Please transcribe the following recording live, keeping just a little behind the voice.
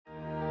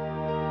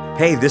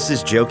Hey, this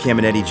is Joe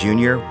Caminetti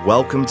Jr.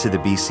 Welcome to the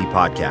BC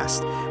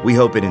Podcast. We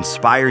hope it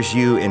inspires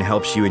you and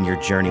helps you in your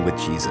journey with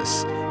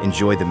Jesus.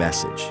 Enjoy the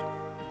message.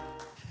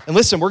 And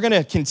listen, we're going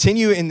to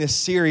continue in this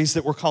series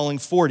that we're calling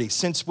 40.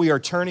 Since we are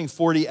turning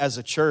 40 as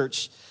a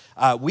church,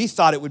 we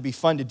thought it would be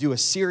fun to do a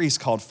series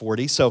called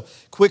 40. So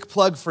quick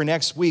plug for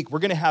next week, we're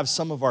going to have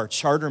some of our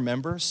charter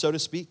members, so to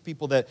speak,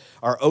 people that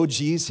are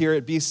OGs here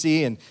at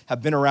BC and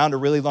have been around a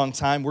really long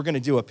time. We're going to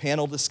do a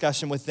panel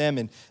discussion with them,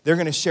 and they're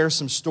going to share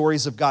some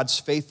stories of God's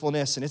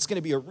faithfulness, and it's going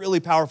to be a really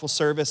powerful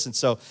service. And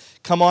so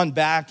come on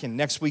back, and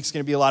next week's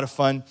going to be a lot of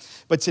fun.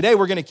 But today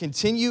we're going to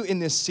continue in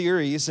this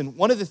series, and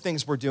one of the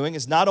things we're doing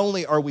is not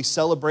only are we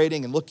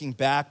celebrating and looking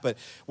back, but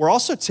we're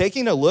also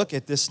taking a look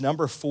at this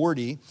number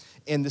 40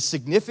 and the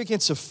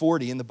significance of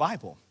 40 in the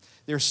Bible.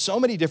 There's so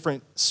many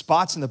different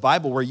spots in the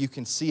Bible where you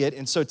can see it.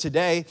 And so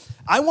today,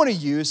 I want to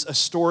use a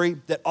story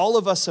that all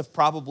of us have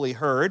probably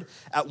heard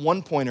at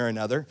one point or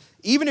another.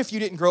 Even if you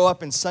didn't grow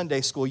up in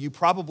Sunday school, you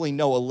probably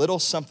know a little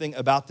something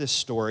about this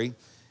story.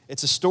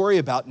 It's a story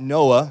about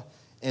Noah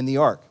and the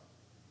ark.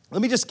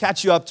 Let me just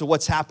catch you up to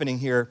what's happening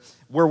here,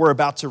 where we're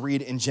about to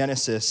read in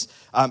Genesis.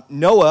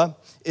 Noah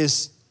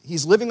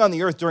he's living on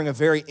the earth during a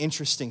very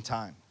interesting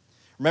time.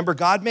 Remember,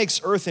 God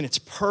makes earth and it's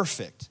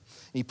perfect.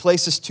 He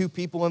places two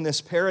people in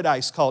this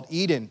paradise called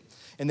Eden,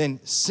 and then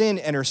sin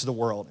enters the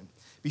world.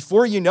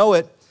 Before you know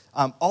it,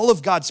 all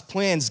of God's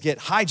plans get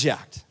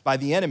hijacked by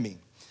the enemy.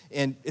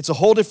 And it's a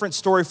whole different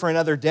story for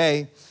another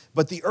day,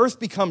 but the earth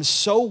becomes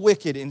so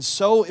wicked and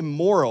so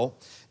immoral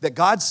that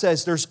God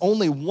says there's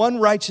only one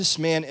righteous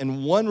man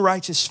and one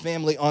righteous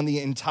family on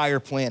the entire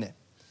planet.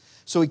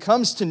 So he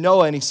comes to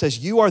Noah and he says,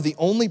 you are the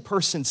only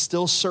person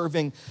still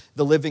serving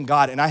the living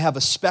God, and I have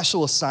a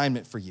special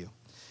assignment for you.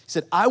 He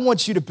said, I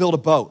want you to build a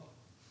boat.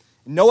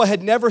 Noah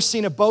had never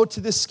seen a boat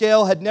to this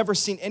scale, had never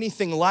seen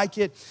anything like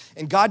it,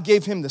 and God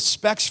gave him the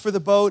specs for the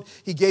boat.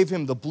 He gave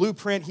him the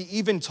blueprint. He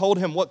even told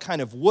him what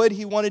kind of wood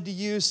he wanted to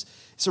use.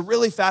 It's a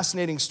really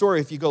fascinating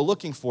story if you go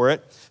looking for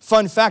it.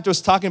 Fun fact, I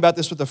was talking about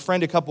this with a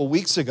friend a couple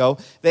weeks ago.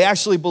 They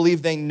actually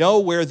believe they know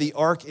where the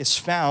ark is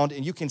found,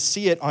 and you can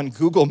see it on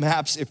Google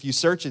Maps if you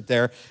search it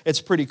there.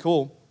 It's pretty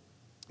cool.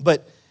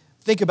 But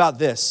think about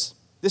this.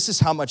 This is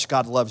how much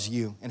God loves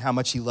you and how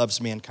much he loves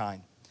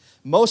mankind.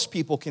 Most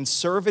people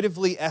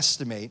conservatively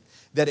estimate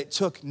that it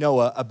took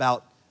Noah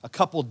about a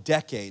couple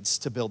decades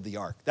to build the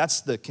ark. That's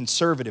the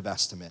conservative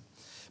estimate.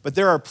 But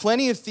there are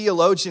plenty of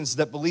theologians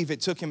that believe it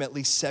took him at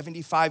least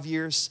 75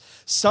 years.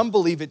 Some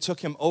believe it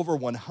took him over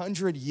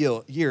 100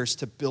 years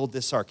to build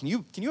this ark. Can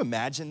you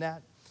imagine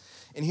that?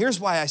 And here's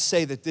why I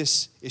say that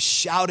this is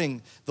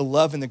shouting the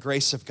love and the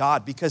grace of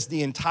God, because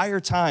the entire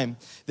time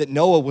that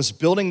Noah was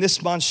building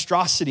this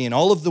monstrosity and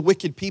all of the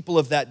wicked people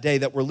of that day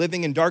that were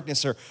living in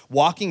darkness are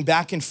walking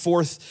back and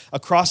forth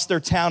across their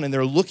town and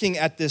they're looking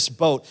at this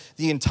boat,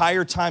 the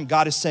entire time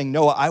God is saying,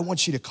 Noah, I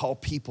want you to call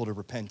people to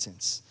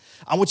repentance.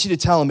 I want you to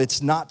tell them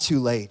it's not too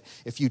late.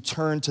 If you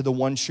turn to the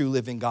one true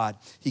living God,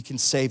 he can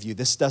save you.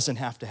 This doesn't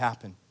have to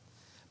happen.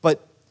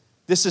 But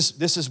this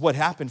is what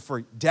happened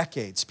for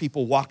decades.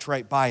 People walked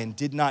right by and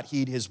did not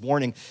heed his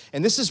warning.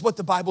 And this is what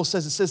the Bible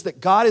says. It says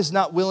that God is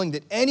not willing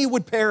that any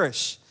would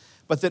perish,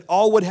 but that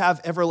all would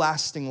have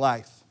everlasting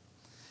life.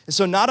 And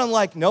so not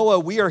unlike Noah,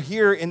 we are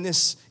here in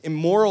this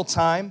immoral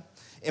time,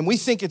 and we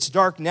think it's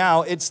dark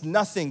now. It's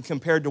nothing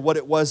compared to what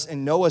it was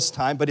in Noah's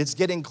time, but it's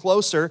getting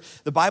closer.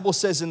 The Bible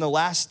says in the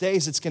last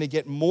days, it's going to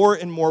get more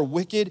and more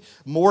wicked,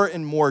 more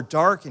and more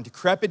dark and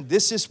decrepit.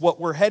 This is what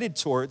we're headed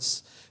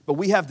towards, but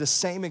we have the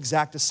same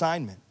exact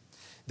assignment,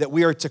 that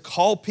we are to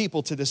call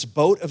people to this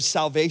boat of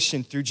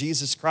salvation through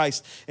Jesus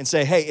Christ and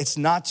say, hey, it's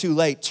not too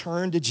late.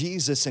 Turn to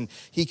Jesus, and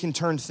he can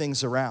turn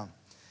things around.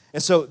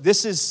 And so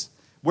this is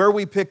where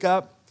we pick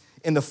up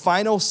in the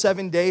final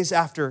 7 days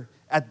after,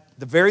 at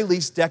the very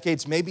least,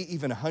 decades, maybe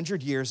even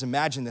 100 years.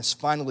 Imagine this.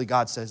 Finally,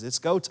 God says, it's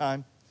go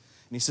time.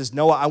 And he says,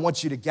 Noah, I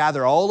want you to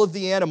gather all of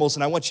the animals,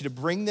 and I want you to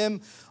bring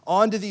them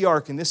onto the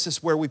ark. And this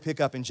is where we pick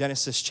up in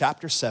Genesis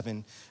chapter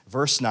 7,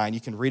 verse 9.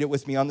 You can read it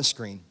with me on the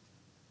screen.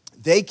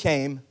 They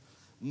came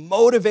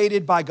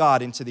motivated by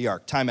God into the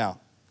ark. Time out.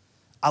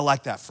 I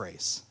like that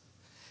phrase.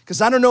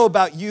 Because I don't know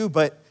about you,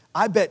 but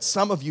I bet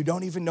some of you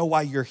don't even know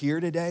why you're here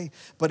today,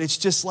 but it's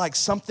just like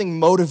something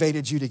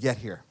motivated you to get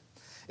here.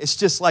 It's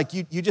just like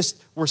you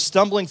just were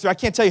stumbling through. I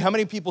can't tell you how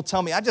many people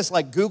tell me, I just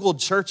like Googled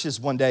churches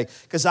one day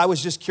because I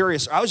was just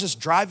curious. Or I was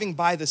just driving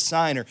by the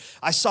sign, or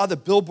I saw the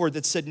billboard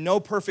that said no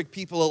perfect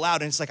people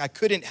allowed. And it's like I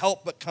couldn't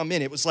help but come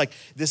in. It was like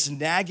this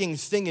nagging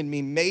thing in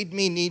me made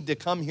me need to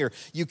come here.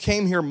 You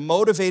came here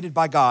motivated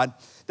by God.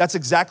 That's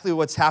exactly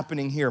what's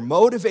happening here.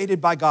 Motivated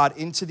by God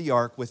into the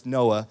ark with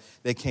Noah,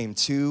 they came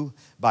two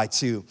by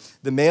two,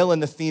 the male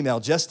and the female,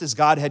 just as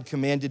God had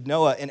commanded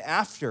Noah. And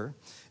after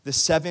the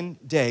 7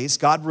 days,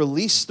 God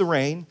released the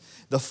rain.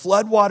 The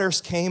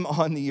floodwaters came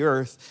on the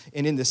earth.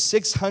 And in the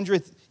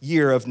 600th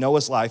year of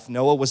Noah's life,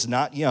 Noah was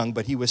not young,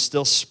 but he was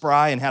still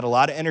spry and had a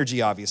lot of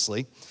energy,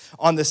 obviously.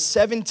 On the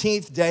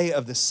 17th day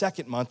of the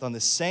second month, on the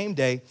same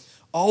day,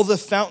 All the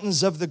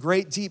fountains of the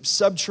great deep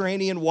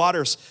subterranean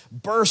waters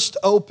burst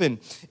open,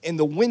 and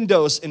the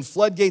windows and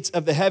floodgates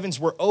of the heavens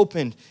were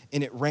opened,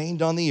 and it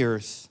rained on the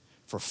earth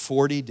for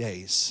 40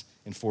 days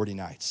and 40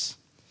 nights.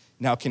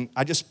 Now, can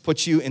I just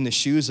put you in the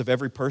shoes of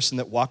every person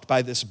that walked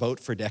by this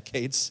boat for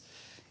decades?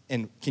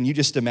 And can you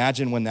just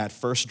imagine when that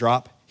first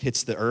drop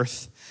hits the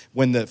earth,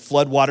 when the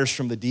floodwaters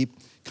from the deep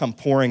come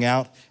pouring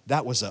out?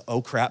 That was a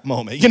oh crap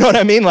moment. You know what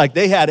I mean? Like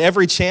they had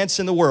every chance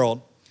in the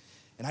world.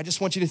 And I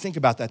just want you to think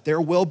about that. There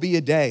will be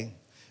a day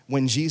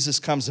when Jesus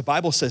comes. The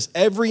Bible says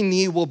every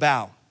knee will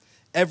bow.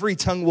 Every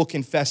tongue will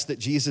confess that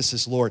Jesus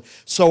is Lord.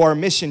 So our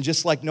mission,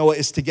 just like Noah,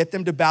 is to get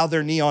them to bow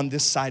their knee on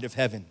this side of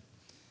heaven.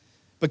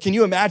 But can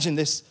you imagine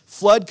this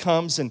flood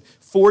comes and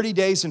 40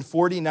 days and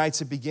 40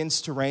 nights it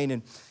begins to rain.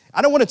 And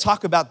I don't want to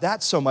talk about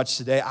that so much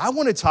today. I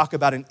want to talk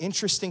about an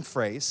interesting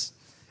phrase.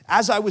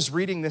 As I was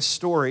reading this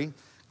story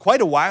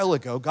quite a while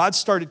ago, God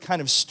started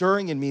kind of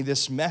stirring in me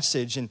this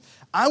message. And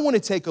I want to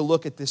take a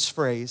look at this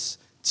phrase,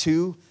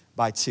 2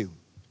 by 2.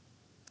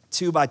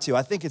 2 by 2.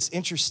 I think it's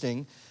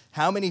interesting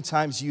how many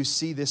times you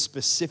see this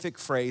specific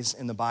phrase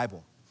in the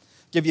Bible.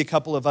 I'll give you a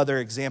couple of other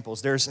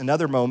examples. There's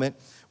another moment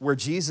where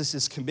Jesus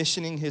is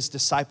commissioning his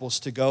disciples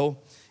to go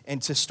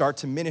and to start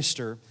to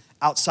minister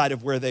outside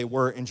of where they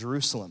were in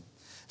Jerusalem.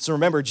 So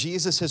remember,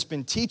 Jesus has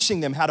been teaching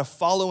them how to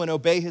follow and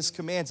obey his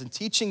commands and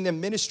teaching them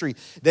ministry.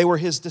 They were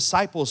his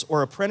disciples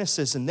or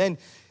apprentices. And then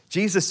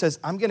Jesus says,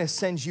 I'm going to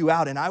send you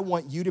out, and I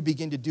want you to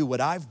begin to do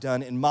what I've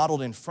done and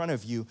modeled in front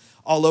of you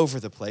all over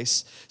the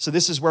place. So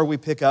this is where we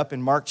pick up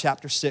in Mark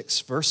chapter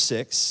 6, verse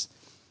 6.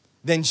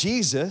 Then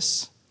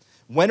Jesus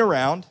went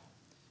around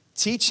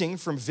teaching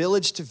from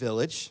village to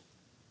village,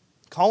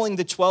 calling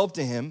the 12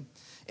 to him,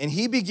 and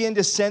he began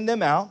to send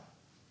them out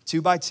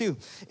 2 by 2.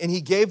 And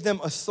he gave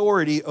them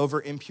authority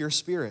over impure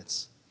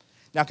spirits.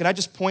 Now, can I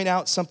just point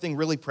out something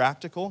really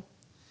practical?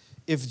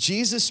 If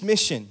Jesus'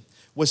 mission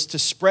was to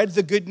spread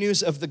the good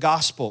news of the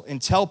gospel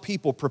and tell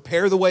people,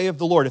 prepare the way of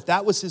the Lord, if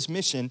that was his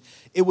mission,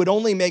 it would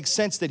only make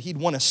sense that he'd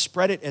want to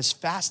spread it as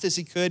fast as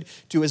he could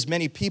to as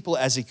many people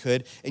as he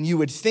could. And you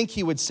would think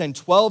he would send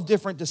 12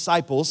 different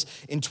disciples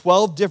in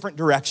 12 different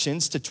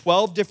directions to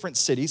 12 different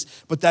cities,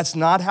 but that's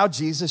not how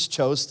Jesus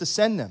chose to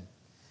send them.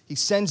 He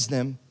sends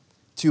them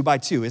 2 by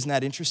 2. Isn't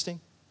that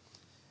interesting?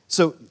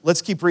 So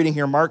let's keep reading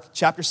here. Mark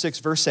chapter 6,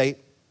 verse 8.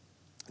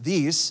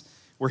 These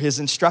were his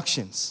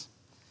instructions.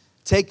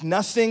 Take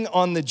nothing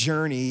on the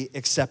journey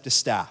except a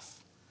staff.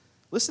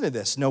 Listen to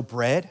this. No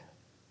bread,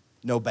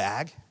 no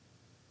bag,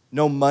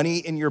 no money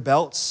in your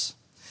belts.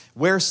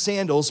 Wear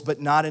sandals,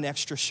 but not an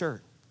extra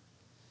shirt.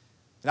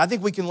 And I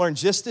think we can learn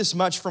just as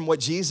much from what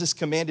Jesus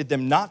commanded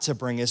them not to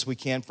bring as we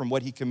can from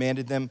what he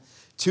commanded them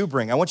to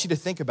bring. I want you to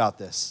think about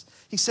this.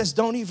 He says,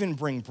 don't even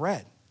bring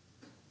bread.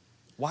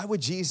 Why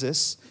would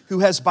Jesus, who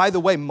has, by the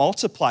way,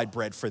 multiplied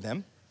bread for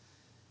them,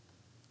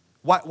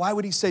 why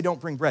would he say don't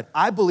bring bread?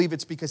 I believe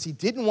it's because he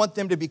didn't want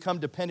them to become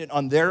dependent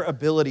on their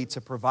ability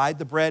to provide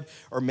the bread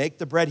or make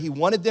the bread. He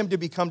wanted them to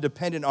become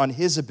dependent on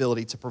his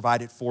ability to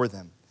provide it for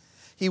them.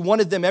 He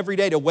wanted them every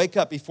day to wake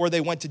up before they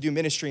went to do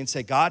ministry and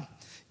say, God,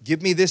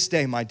 give me this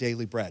day my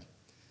daily bread.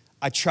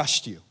 I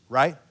trust you,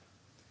 right?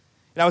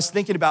 And I was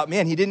thinking about,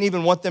 man, he didn't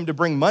even want them to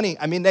bring money.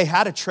 I mean, they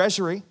had a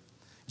treasury.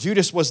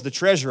 Judas was the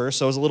treasurer,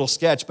 so it was a little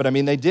sketch, but I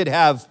mean, they did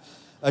have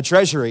a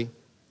treasury.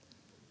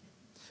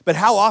 But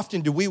how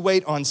often do we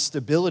wait on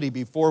stability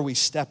before we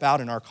step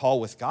out in our call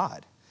with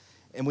God?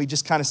 And we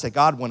just kind of say,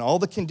 God, when all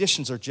the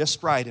conditions are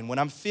just right, and when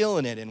I'm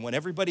feeling it, and when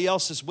everybody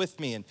else is with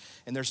me, and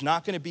there's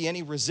not going to be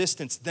any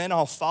resistance, then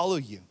I'll follow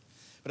you.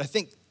 But I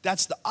think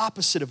that's the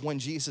opposite of when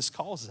Jesus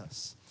calls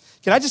us.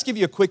 Can I just give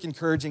you a quick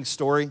encouraging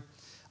story?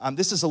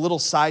 This is a little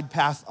side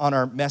path on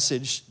our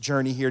message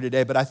journey here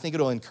today, but I think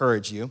it'll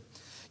encourage you.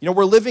 You know,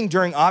 we're living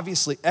during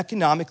obviously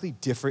economically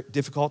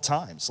difficult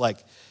times, like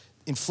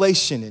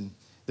inflation and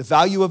the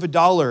value of a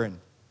dollar. And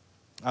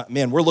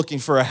man, we're looking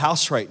for a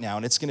house right now,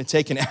 and it's going to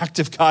take an act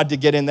of God to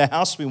get in the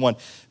house we want.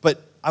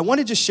 But I want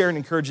to just share an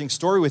encouraging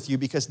story with you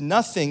because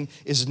nothing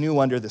is new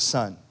under the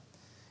sun.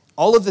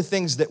 All of the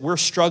things that we're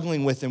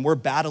struggling with and we're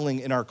battling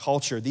in our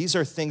culture, these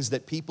are things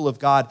that people of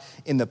God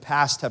in the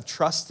past have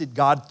trusted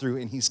God through,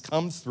 and he's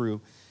come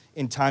through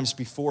in times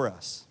before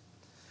us.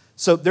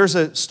 So there's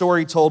a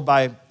story told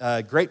by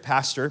a great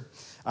pastor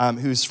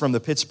who's from the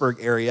Pittsburgh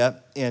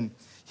area, and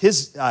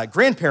his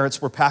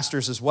grandparents were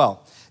pastors as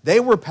well. They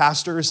were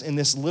pastors in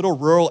this little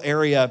rural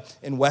area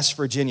in West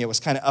Virginia. It was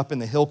kind of up in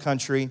the hill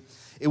country.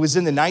 It was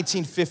in the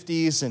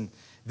 1950s, and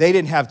they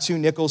didn't have 2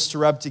 nickels to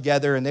rub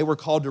together, and they were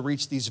called to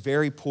reach these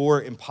very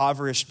poor,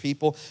 impoverished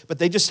people, but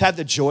they just had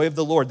the joy of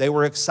the Lord. They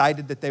were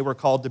excited that they were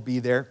called to be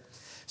there.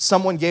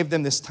 Someone gave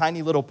them this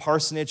tiny little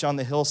parsonage on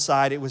the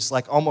hillside. It was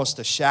like almost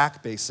a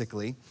shack,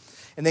 basically.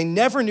 And they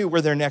never knew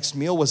where their next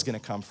meal was going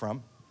to come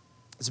from.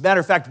 As a matter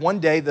of fact, one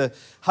day the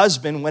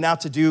husband went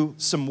out to do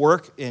some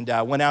work and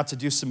went out to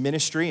do some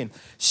ministry, and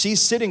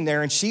she's sitting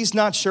there and she's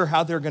not sure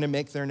how they're going to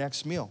make their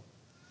next meal.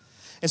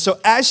 And so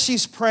as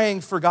she's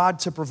praying for God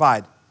to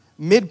provide,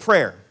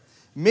 mid-prayer,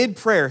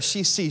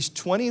 she sees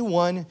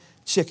 21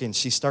 chickens.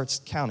 She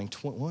starts counting.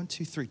 1,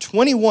 2, 3.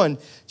 21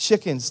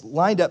 chickens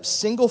lined up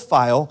single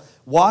file,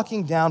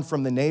 walking down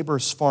from the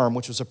neighbor's farm,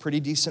 which was a pretty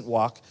decent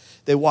walk.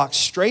 They walk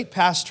straight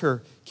past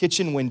her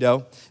kitchen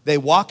window. They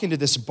walk into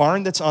this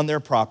barn that's on their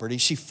property.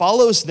 She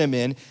follows them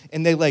in,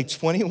 and they lay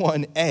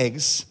 21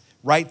 eggs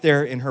right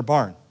there in her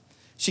barn.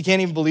 She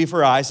can't even believe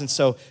her eyes, and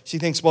so she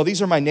thinks, well,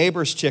 these are my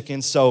neighbor's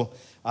chickens, so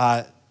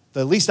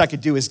the least I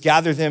could do is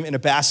gather them in a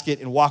basket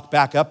and walk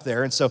back up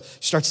there. And so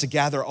she starts to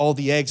gather all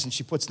the eggs, and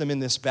she puts them in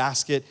this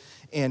basket,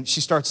 and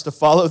she starts to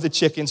follow the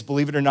chickens,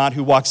 believe it or not,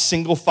 who walk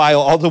single file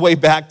all the way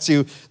back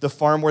to the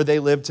farm where they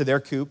live, to their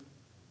coop.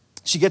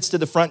 She gets to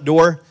the front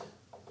door.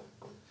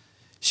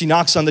 She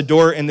knocks on the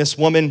door, and this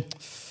woman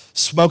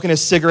smoking a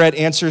cigarette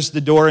answers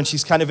the door, and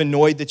she's kind of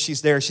annoyed that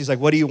she's there. She's like,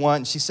 what do you want?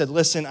 And she said,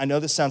 listen, I know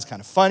this sounds kind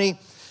of funny,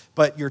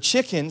 but your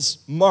chickens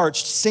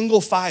marched single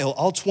file,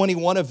 all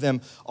 21 of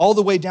them, all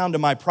the way down to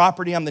my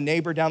property. I'm the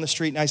neighbor down the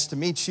street. Nice to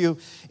meet you.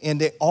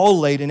 And they all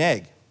laid an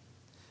egg.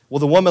 Well,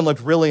 the woman looked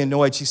really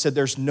annoyed. She said,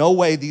 there's no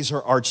way these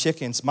are our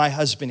chickens. My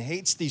husband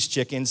hates these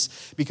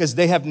chickens because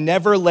they have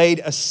never laid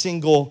a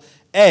single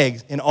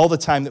egg in all the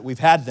time that we've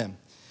had them.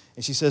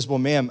 And she says, well,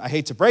 ma'am, I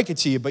hate to break it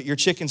to you, but your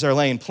chickens are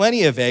laying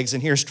plenty of eggs,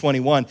 and here's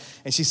 21.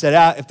 And she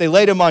said, if they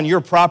laid them on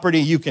your property,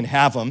 you can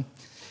have them.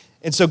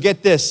 And so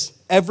get this.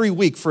 Every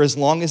week, for as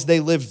long as they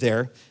lived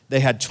there, they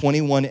had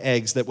 21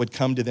 eggs that would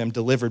come to them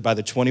delivered by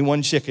the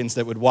 21 chickens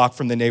that would walk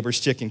from the neighbor's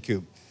chicken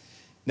coop.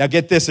 Now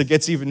get this, it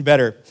gets even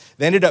better.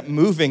 They ended up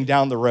moving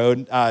down the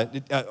road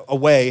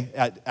away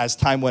as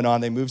time went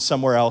on. They moved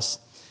somewhere else,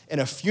 and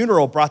a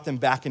funeral brought them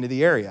back into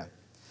the area.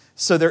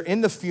 So they're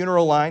in the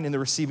funeral line, in the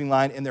receiving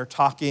line, and they're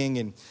talking,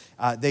 and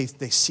they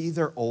see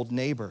their old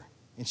neighbor.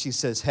 And she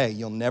says, hey,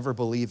 you'll never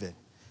believe it.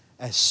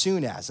 As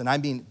soon as, and I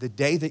mean the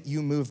day that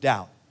you moved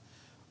out,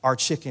 our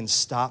chickens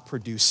stop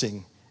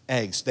producing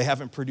eggs. They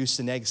haven't produced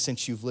an egg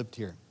since you've lived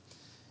here.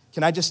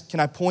 Can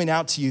I point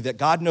out to you that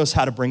God knows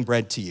how to bring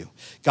bread to you?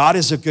 God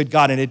is a good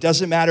God, and it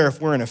doesn't matter if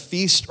we're in a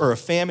feast or a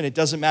famine. It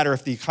doesn't matter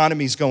if the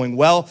economy is going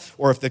well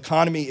or if the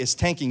economy is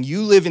tanking.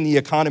 You live in the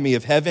economy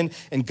of heaven,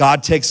 and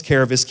God takes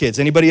care of his kids.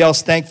 Anybody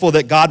else thankful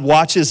that God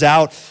watches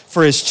out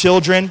for his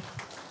children?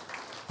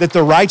 That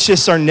the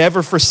righteous are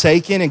never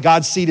forsaken, and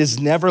God's seed is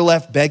never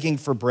left begging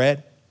for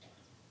bread?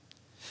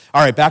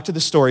 All right, back to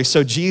the story.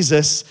 So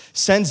Jesus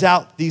sends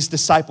out these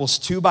disciples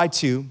 2 by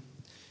 2,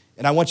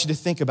 and I want you to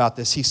think about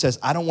this. He says,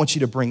 I don't want you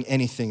to bring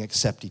anything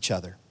except each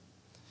other.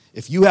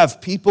 If you have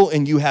people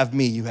and you have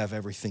me, you have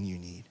everything you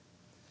need.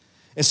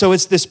 And so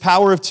it's this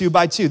power of 2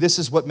 by 2. This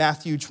is what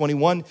Matthew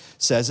 21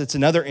 says. It's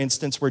another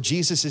instance where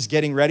Jesus is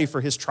getting ready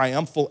for his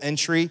triumphal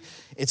entry.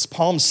 It's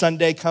Palm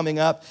Sunday coming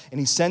up, and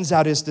he sends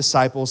out his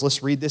disciples.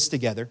 Let's read this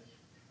together.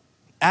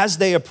 As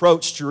they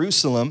approached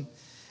Jerusalem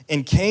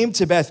and came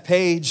to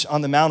Bethphage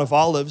on the Mount of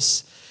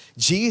Olives,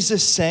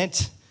 Jesus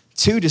sent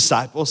 2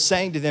 disciples,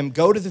 saying to them,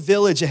 go to the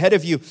village ahead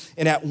of you,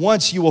 and at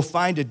once you will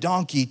find a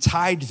donkey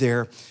tied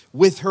there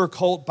with her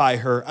colt by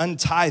her.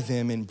 Untie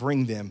them and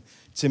bring them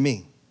to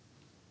me.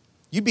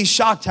 You'd be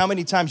shocked how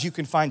many times you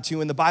can find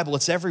 2 in the Bible.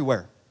 It's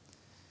everywhere.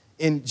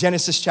 In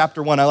Genesis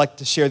chapter 1, I like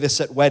to share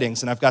this at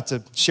weddings, and I've got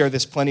to share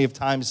this plenty of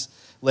times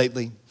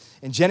lately.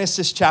 In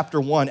Genesis chapter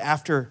 1,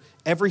 after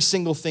every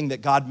single thing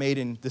that God made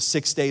in the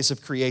 6 days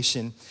of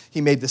creation,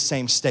 he made the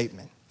same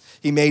statement.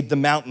 He made the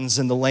mountains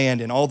and the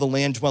land and all the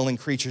land-dwelling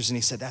creatures, and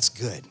he said, that's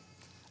good.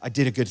 I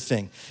did a good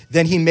thing.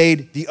 Then he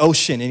made the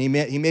ocean, and he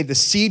made the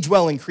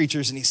sea-dwelling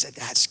creatures, and he said,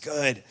 that's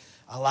good.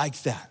 I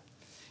like that.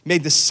 He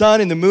made the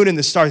sun and the moon and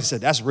the stars. He said,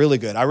 that's really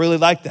good. I really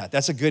like that.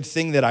 That's a good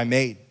thing that I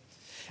made.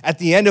 At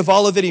the end of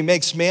all of it, he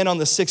makes man on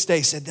the 6th day.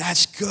 He said,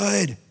 that's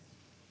good.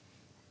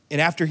 And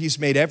after he's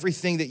made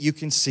everything that you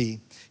can see,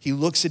 he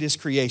looks at his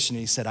creation and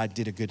he said, I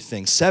did a good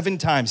thing. 7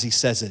 times he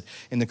says it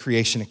in the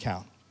creation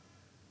account.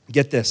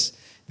 Get this.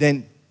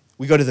 Then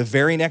we go to the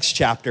very next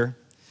chapter.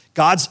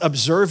 God's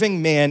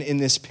observing man in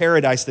this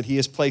paradise that he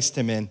has placed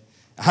him in.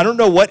 I don't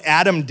know what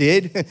Adam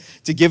did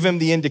to give him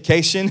the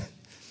indication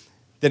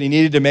that he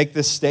needed to make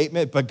this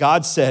statement, but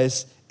God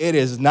says, it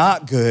is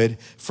not good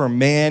for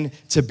man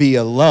to be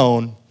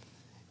alone.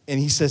 And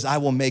he says, I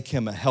will make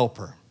him a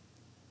helper.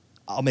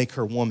 I'll make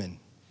her woman,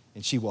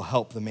 and she will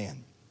help the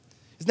man.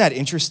 Isn't that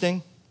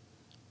interesting?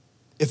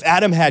 If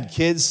Adam had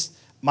kids,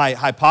 my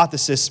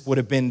hypothesis would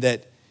have been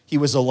that he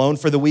was alone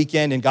for the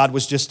weekend and God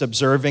was just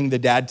observing the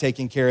dad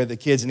taking care of the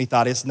kids, and he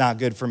thought it's not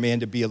good for man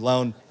to be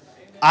alone.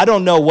 I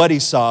don't know what he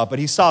saw, but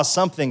he saw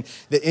something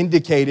that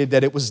indicated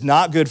that it was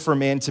not good for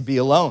man to be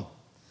alone.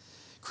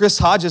 Chris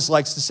Hodges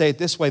likes to say it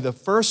this way: the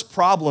first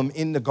problem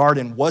in the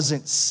garden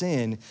wasn't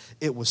sin,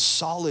 it was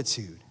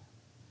solitude.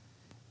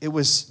 It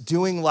was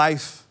doing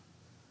life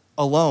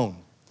alone,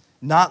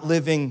 not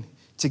living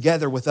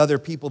together with other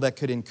people that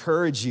could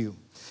encourage you.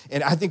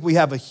 And I think we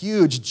have a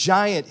huge,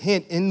 giant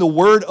hint in the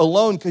word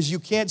alone, because you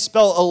can't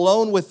spell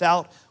alone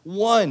without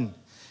one.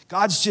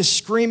 God's just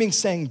screaming,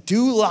 saying,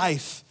 do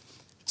life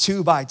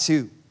 2 by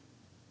 2.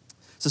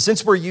 So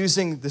since we're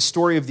using the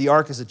story of the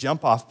ark as a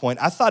jump-off point,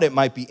 I thought it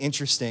might be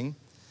interesting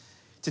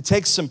to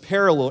take some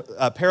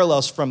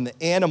parallels from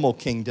the animal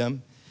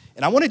kingdom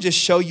And I want to just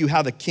show you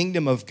how the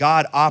kingdom of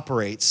God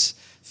operates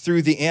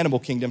through the animal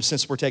kingdom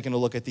since we're taking a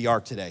look at the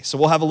ark today. So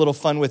we'll have a little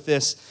fun with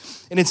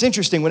this. And it's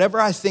interesting, whenever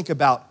I think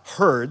about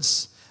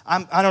herds, I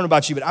don't know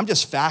about you, but I'm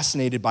just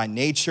fascinated by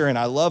nature, and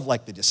I love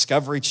like the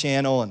Discovery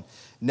Channel and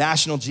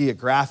National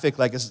Geographic.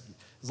 Like as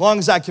long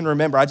as I can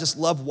remember, I just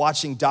love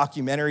watching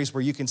documentaries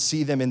where you can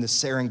see them in the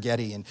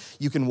Serengeti and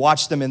you can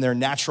watch them in their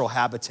natural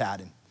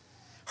habitat. And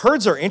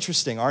herds are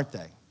interesting, aren't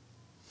they?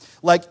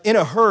 Like in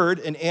a herd,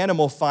 an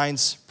animal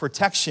finds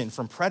protection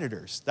from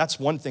predators. That's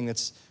one thing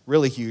that's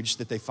really huge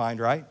that they find,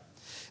 right?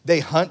 They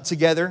hunt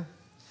together.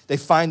 They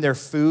find their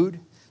food.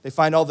 They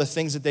find all the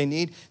things that they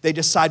need. They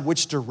decide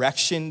which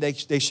direction they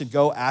should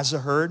go as a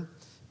herd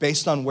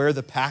based on where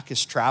the pack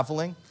is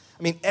traveling.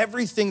 I mean,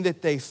 everything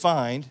that they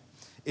find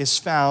is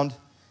found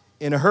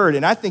in a herd.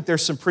 And I think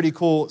there's some pretty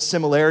cool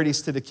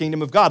similarities to the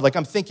kingdom of God. Like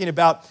I'm thinking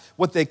about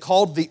what they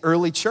called the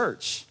early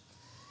church.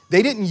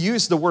 They didn't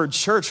use the word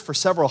church for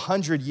several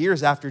hundred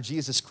years after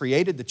Jesus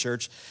created the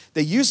church.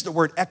 They used the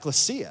word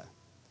ecclesia.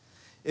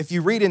 If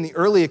you read in the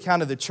early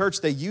account of the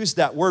church, they used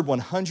that word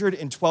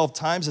 112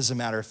 times, as a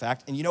matter of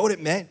fact. And you know what it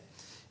meant?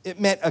 It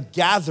meant a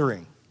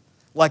gathering,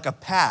 like a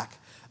pack,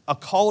 a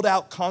called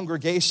out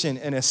congregation,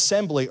 an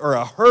assembly, or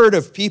a herd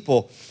of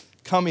people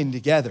coming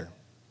together.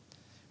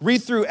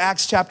 Read through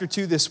Acts chapter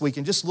 2 this week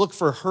and just look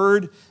for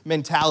herd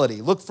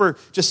mentality. Look for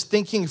just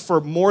thinking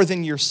for more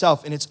than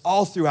yourself, and it's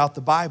all throughout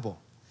the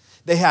Bible.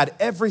 They had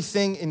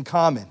everything in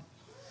common.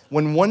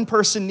 When one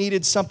person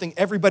needed something,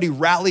 everybody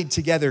rallied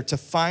together to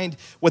find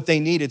what they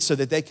needed so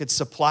that they could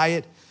supply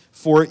it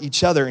for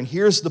each other. And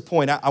here's the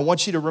point. I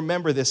want you to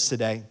remember this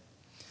today.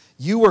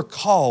 You were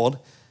called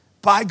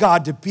by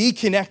God to be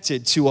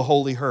connected to a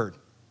holy herd.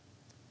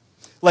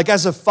 Like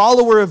as a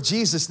follower of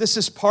Jesus, this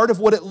is part of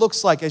what it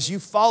looks like as you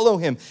follow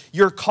him.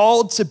 You're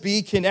called to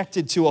be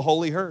connected to a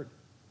holy herd.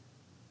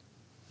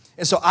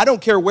 And so I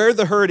don't care where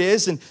the herd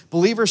is, and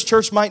Believers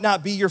Church might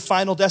not be your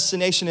final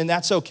destination, and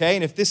that's okay.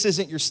 And if this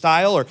isn't your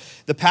style, or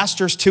the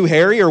pastor's too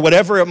hairy, or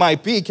whatever it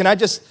might be, can I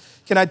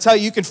tell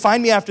you, you can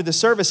find me after the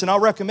service, and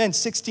I'll recommend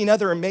 16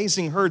 other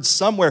amazing herds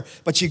somewhere,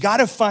 but you got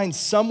to find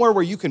somewhere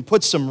where you can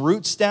put some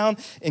roots down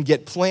and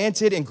get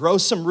planted and grow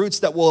some roots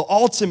that will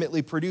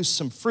ultimately produce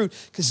some fruit,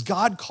 because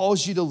God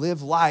calls you to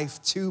live life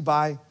 2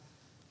 by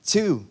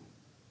 2.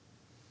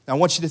 Now I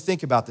want you to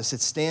think about this.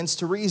 It stands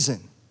to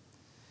reason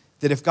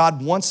that if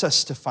God wants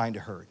us to find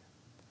a herd,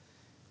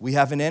 we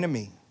have an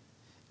enemy,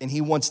 and he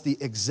wants the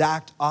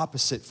exact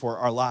opposite for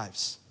our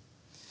lives.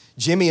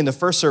 Jimmy in the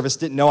first service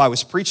didn't know I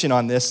was preaching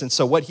on this, and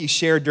so what he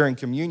shared during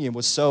communion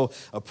was so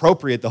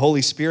appropriate. The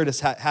Holy Spirit has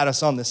had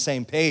us on the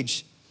same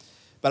page.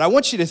 But I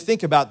want you to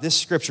think about this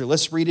scripture.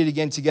 Let's read it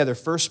again together.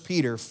 1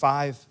 Peter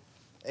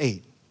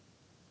 5:8.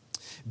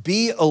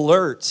 Be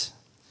alert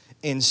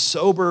and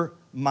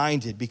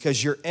sober-minded,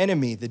 because your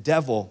enemy, the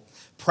devil,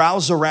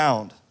 prowls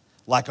around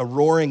like a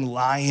roaring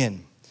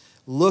lion,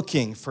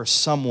 looking for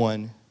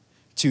someone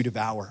to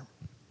devour.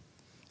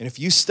 And if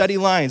you study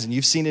lions, and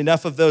you've seen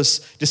enough of those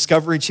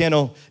Discovery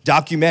Channel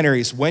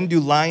documentaries, when do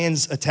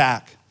lions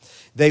attack?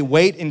 They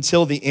wait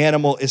until the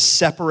animal is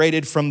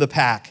separated from the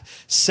pack,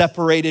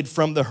 separated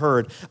from the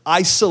herd,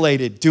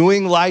 isolated,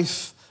 doing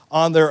life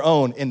on their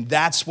own, and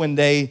that's when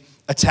they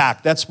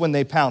attack. That's when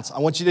they pounce. I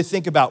want you to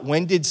think about,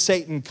 when did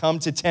Satan come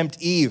to tempt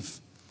Eve?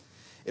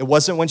 It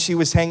wasn't when she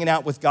was hanging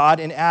out with God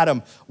and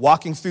Adam,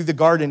 walking through the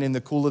garden in the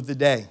cool of the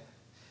day.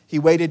 He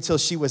waited till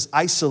she was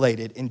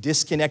isolated and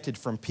disconnected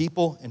from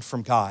people and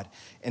from God,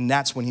 and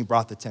that's when he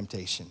brought the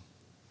temptation.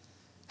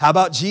 How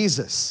about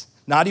Jesus?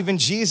 Not even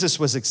Jesus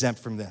was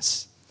exempt from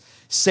this.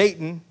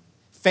 Satan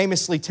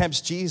famously tempts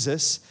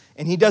Jesus,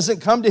 and he doesn't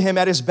come to him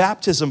at his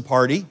baptism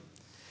party.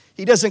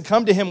 He doesn't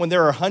come to him when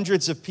there are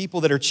hundreds of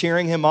people that are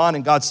cheering him on,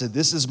 and God said,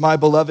 "This is my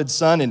beloved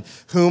son in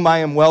whom I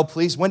am well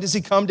pleased." When does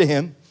he come to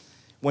him?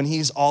 When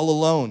he's all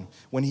alone,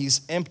 when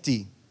he's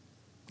empty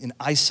and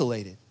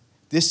isolated.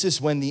 This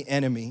is when the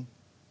enemy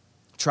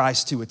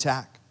tries to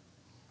attack.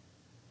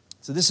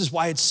 So this is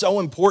why it's so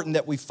important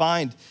that we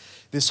find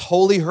this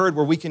holy herd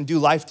where we can do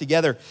life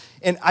together.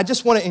 And I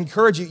just want to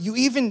encourage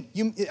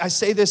you, I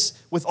say this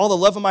with all the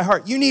love of my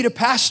heart, you need a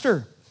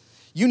pastor.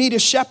 You need a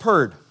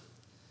shepherd.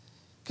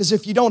 Because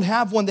if you don't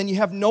have one, then you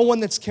have no one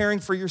that's caring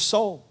for your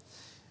soul.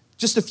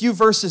 Just a few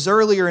verses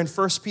earlier in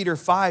 1 Peter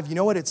 5, you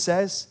know what it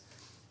says?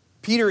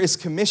 Peter is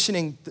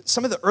commissioning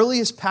some of the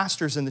earliest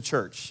pastors in the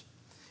church.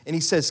 And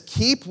he says,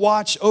 keep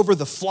watch over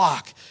the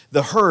flock,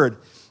 the herd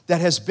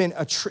that has been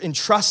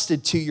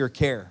entrusted to your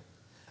care.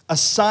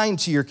 Assigned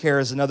to your care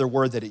is another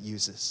word that it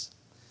uses.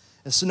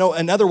 And so, no,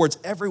 in other words,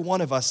 every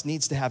one of us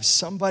needs to have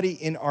somebody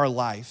in our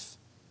life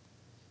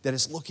that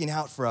is looking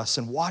out for us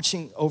and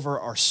watching over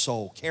our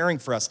soul, caring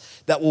for us,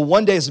 that will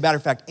one day, as a matter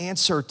of fact,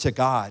 answer to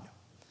God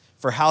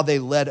for how they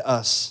led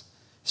us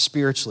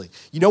spiritually.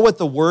 You know what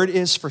the word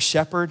is for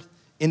shepherd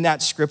in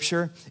that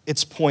scripture?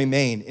 It's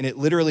poimen, and it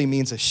literally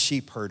means a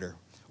sheep herder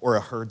or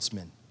a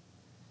herdsman.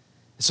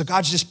 So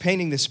God's just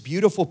painting this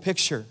beautiful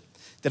picture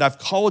that I've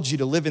called you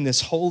to live in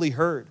this holy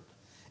herd.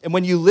 And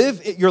when you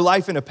live your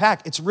life in a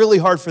pack, it's really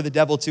hard for the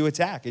devil to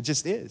attack. It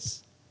just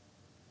is.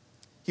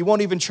 He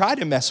won't even try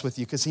to mess with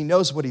you because he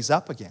knows what he's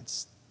up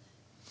against.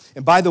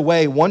 And by the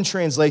way, one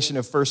translation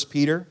of 1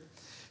 Peter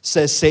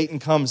says Satan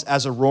comes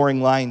as a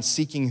roaring lion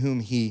seeking whom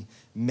he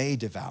may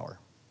devour.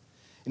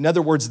 In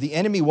other words, the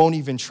enemy won't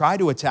even try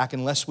to attack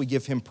unless we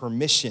give him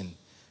permission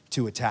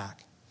to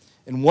attack.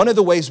 And one of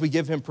the ways we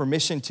give him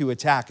permission to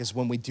attack is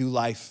when we do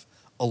life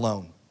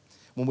alone,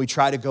 when we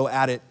try to go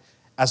at it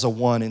as a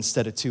one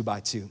instead of 2 by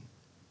 2.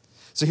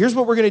 So here's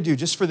what we're going to do.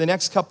 Just for the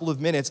next couple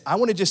of minutes, I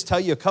want to just tell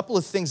you a couple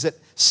of things that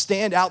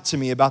stand out to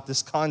me about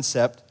this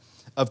concept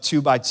of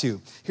 2 by 2.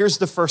 Here's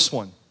the first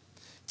one.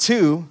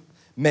 2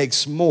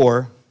 makes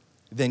more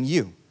than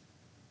you.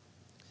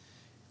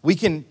 We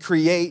can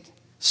create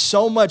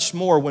so much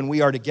more when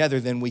we are together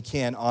than we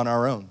can on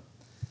our own.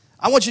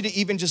 I want you to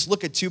even just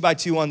look at 2 by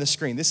 2 on the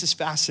screen. This is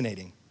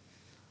fascinating.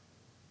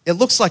 It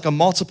looks like a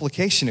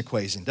multiplication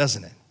equation,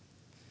 doesn't it?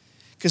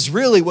 Because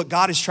really what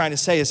God is trying to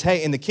say is,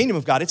 hey, in the kingdom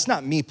of God, it's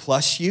not me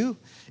plus you,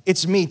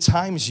 it's me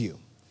times you.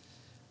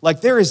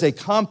 Like there is a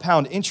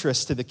compound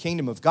interest to the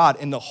kingdom of God,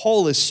 and the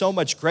whole is so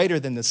much greater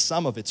than the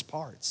sum of its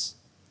parts.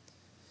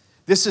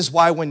 This is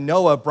why when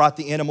Noah brought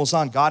the animals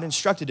on, God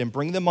instructed him,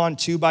 bring them on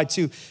 2 by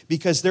 2,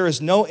 because there is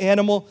no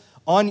animal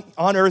on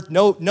earth,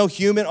 no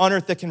human on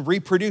earth that can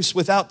reproduce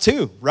without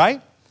 2,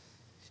 right?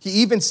 He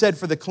even said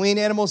for the clean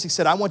animals, he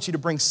said, I want you to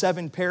bring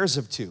 7 pairs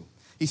of 2.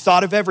 He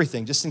thought of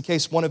everything, just in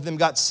case one of them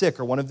got sick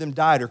or one of them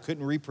died or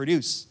couldn't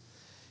reproduce.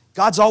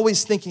 God's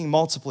always thinking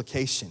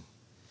multiplication.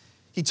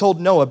 He told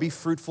Noah, be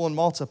fruitful and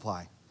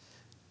multiply.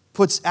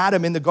 Puts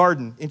Adam in the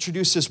garden,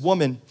 introduces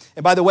woman.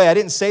 And by the way, I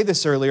didn't say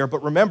this earlier,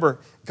 but remember,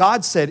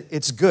 God said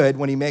it's good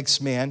when he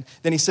makes man.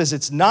 Then he says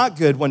it's not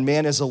good when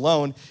man is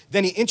alone.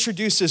 Then he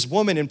introduces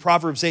woman in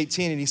Proverbs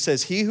 18, and he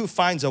says, he who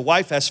finds a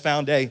wife has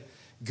found a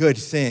good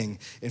thing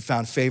and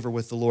found favor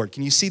with the Lord.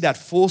 Can you see that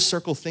full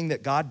circle thing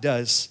that God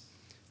does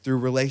through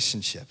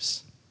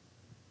relationships?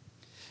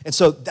 And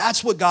so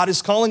that's what God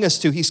is calling us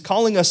to. He's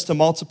calling us to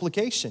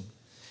multiplication.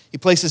 He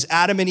places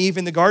Adam and Eve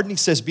in the garden. He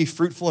says, be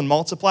fruitful and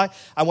multiply.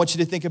 I want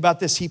you to think about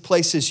this. He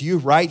places you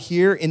right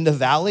here in the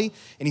valley,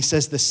 and he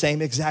says the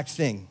same exact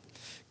thing.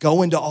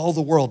 Go into all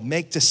the world,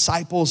 make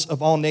disciples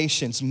of all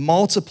nations,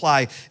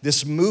 multiply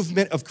this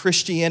movement of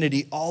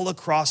Christianity all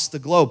across the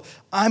globe.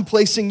 I'm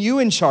placing you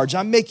in charge.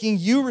 I'm making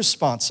you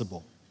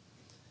responsible.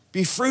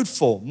 Be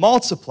fruitful,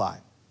 multiply.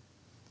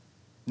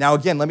 Now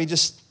again, let me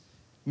just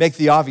make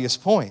the obvious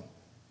point.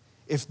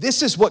 If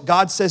this is what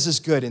God says is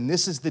good, and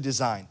this is the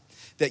design,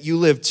 that you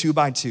live 2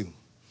 by 2,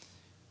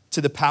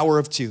 to the power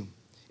of 2.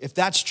 If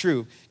that's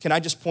true, can I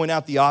just point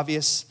out the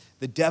obvious?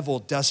 The devil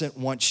doesn't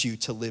want you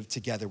to live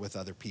together with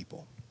other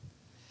people.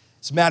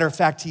 As a matter of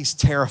fact, he's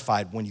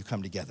terrified when you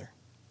come together.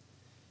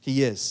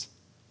 He is.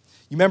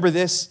 You remember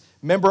this?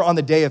 Remember on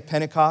the day of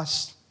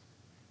Pentecost?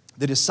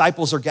 The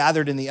disciples are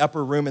gathered in the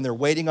upper room and they're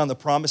waiting on the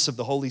promise of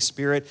the Holy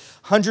Spirit.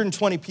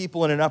 120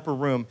 people in an upper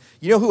room.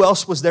 You know who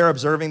else was there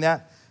observing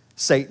that?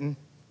 Satan.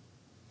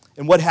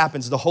 And what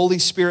happens? The Holy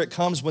Spirit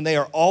comes when they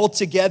are all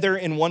together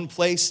in one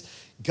place.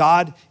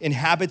 God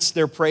inhabits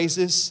their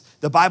praises.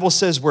 The Bible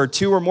says where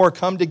 2 or more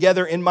come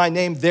together in my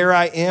name, there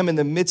I am in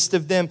the midst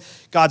of them.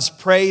 God's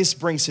praise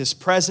brings his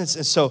presence.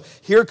 And so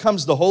here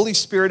comes the Holy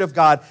Spirit of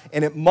God,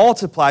 and it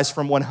multiplies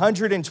from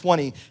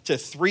 120 to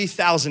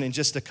 3,000 in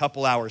just a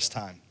couple hours'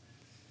 time.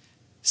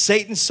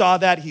 Satan saw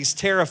that. He's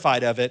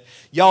terrified of it.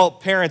 Y'all,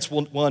 parents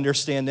will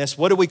understand this.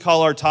 What do we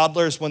call our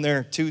toddlers when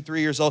they're 2,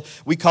 3 years old?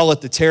 We call it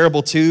the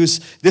terrible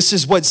twos. This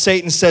is what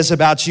Satan says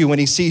about you when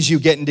he sees you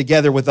getting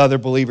together with other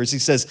believers. He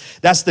says,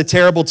 that's the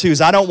terrible twos.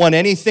 I don't want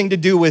anything to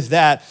do with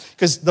that,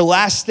 because the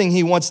last thing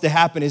he wants to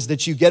happen is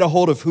that you get a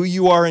hold of who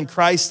you are in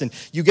Christ and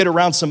you get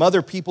around some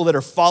other people that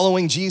are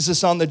following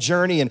Jesus on the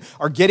journey and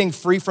are getting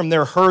free from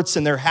their hurts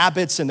and their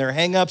habits and their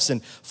hang-ups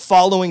and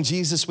following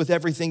Jesus with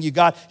everything you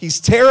got.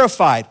 He's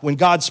terrified when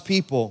God's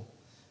people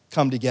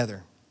come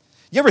together.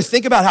 You ever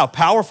think about how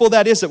powerful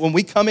that is, that when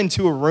we come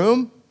into a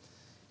room,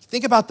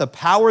 think about the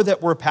power that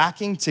we're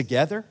packing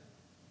together?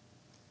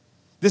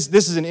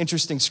 This is an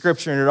interesting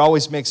scripture, and it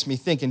always makes me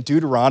think. In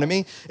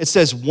Deuteronomy, it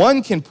says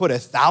 1 can put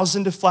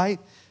 1,000 to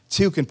flight,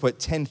 2 can put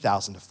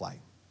 10,000 to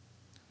flight.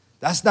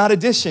 That's not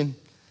addition,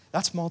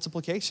 that's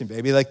multiplication,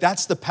 baby. Like,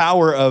 that's the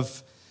power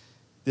of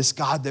this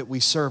God that we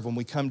serve when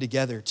we come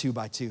together 2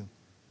 by 2.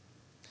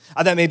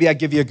 I thought maybe I'd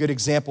give you a good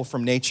example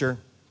from nature.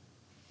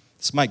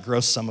 This might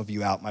gross some of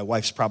you out. My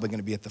wife's probably going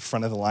to be at the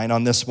front of the line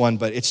on this one,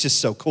 but it's just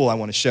so cool. I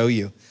want to show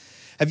you.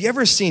 Have you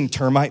ever seen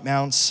termite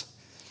mounds?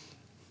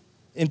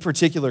 In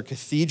particular,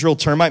 cathedral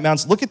termite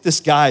mounds. Look at this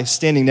guy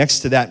standing next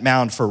to that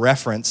mound for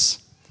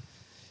reference.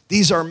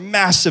 These are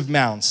massive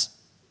mounds.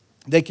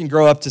 They can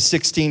grow up to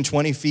 16,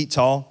 20 feet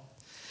tall.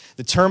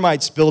 The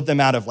termites build them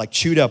out of like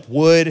chewed up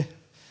wood,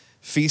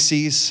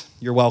 feces,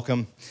 you're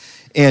welcome,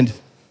 and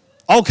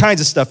all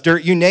kinds of stuff,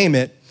 dirt, you name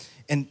it.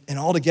 And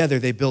all together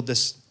they build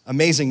this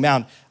amazing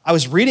mound. I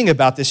was reading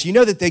about this. You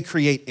know that they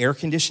create air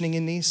conditioning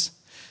in these?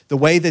 The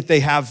way that they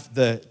have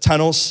the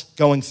tunnels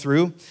going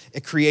through,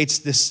 it creates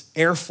this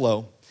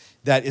airflow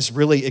that is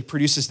really, it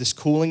produces this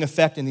cooling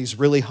effect in these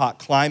really hot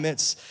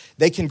climates.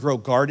 They can grow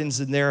gardens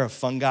in there of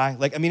fungi.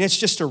 It's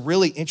just a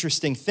really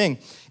interesting thing.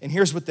 And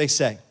here's what they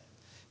say.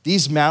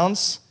 These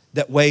mounds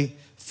that weigh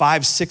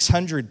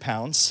 500-600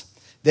 pounds,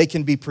 they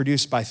can be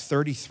produced by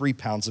 33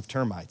 pounds of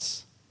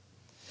termites.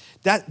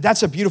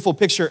 That's a beautiful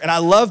picture. And I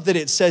love that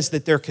it says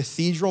that they're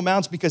cathedral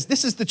mounds because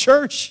this is the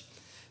church.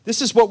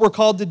 This is what we're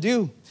called to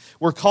do.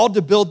 We're called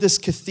to build this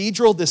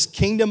cathedral, this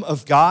kingdom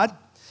of God.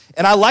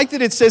 And I like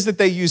that it says that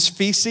they use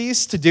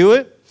feces to do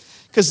it.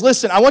 Because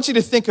listen, I want you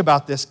to think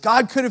about this.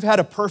 God could have had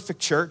a perfect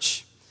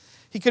church.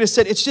 He could have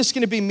said, it's just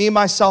going to be me,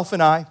 myself,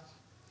 and I.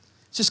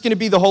 It's just going to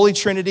be the Holy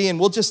Trinity, and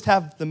we'll just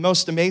have the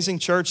most amazing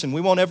church, and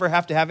we won't ever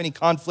have to have any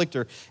conflict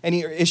or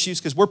any issues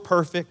because we're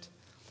perfect.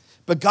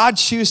 But God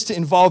chose to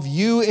involve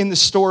you in the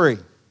story.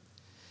 And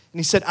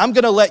he said, I'm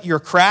going to let your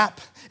crap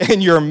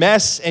and your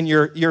mess and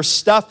your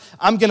stuff,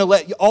 I'm going to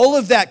let all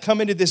of that come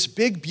into this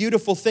big,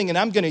 beautiful thing, and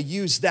I'm going to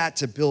use that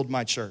to build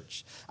my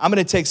church. I'm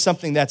going to take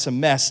something that's a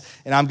mess,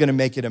 and I'm going to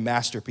make it a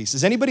masterpiece.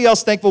 Is anybody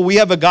else thankful we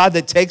have a God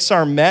that takes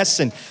our mess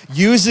and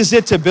uses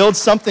it to build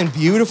something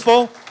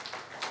beautiful?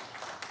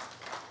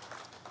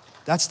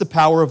 That's the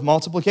power of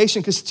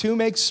multiplication, because 2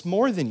 makes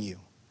more than you.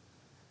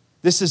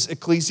 This is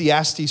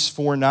Ecclesiastes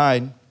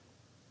 4:9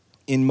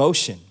 in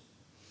motion.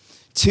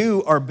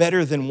 2 are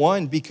better than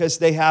 1 because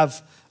they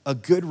have a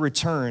good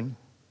return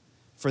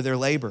for their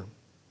labor.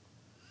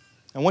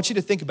 I want you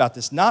to think about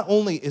this. Not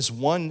only is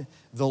 1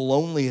 the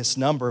loneliest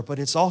number, but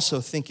it's also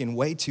thinking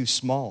way too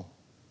small.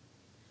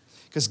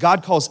 Because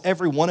God calls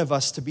every one of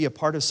us to be a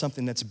part of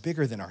something that's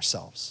bigger than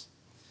ourselves.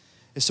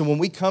 And so when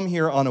we come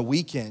here on a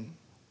weekend,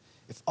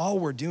 if all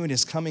we're doing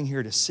is coming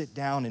here to sit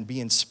down and be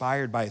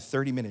inspired by a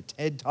 30-minute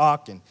TED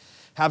Talk and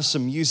have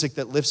some music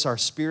that lifts our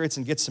spirits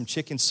and get some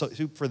chicken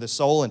soup for the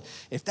soul, and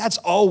if that's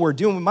all we're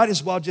doing, we might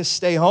as well just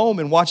stay home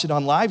and watch it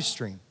on live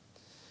stream.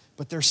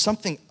 But there's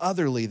something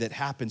otherly that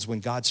happens when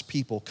God's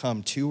people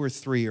come, 2 or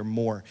 3 or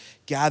more,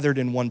 gathered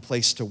in one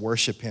place to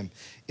worship him.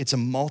 It's a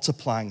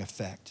multiplying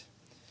effect.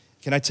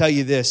 Can I tell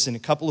you this? In a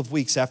couple of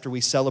weeks after we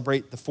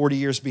celebrate the 40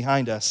 years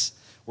behind us,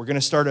 we're going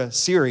to start a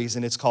series,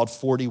 and it's called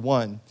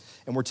 41.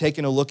 And we're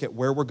taking a look at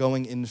where we're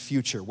going in the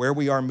future, where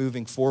we are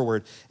moving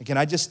forward. And can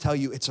I just tell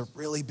you, it's a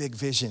really big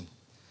vision.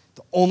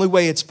 The only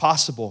way it's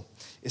possible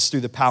is through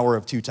the power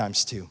of 2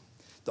 times 2.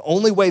 The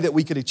only way that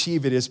we could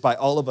achieve it is by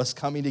all of us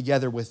coming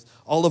together with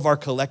all of our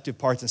collective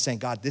parts and saying,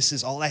 God, this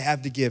is all I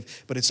have to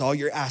give, but it's all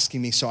you're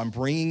asking me, so I'm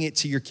bringing it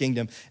to your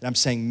kingdom, and I'm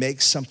saying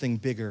make something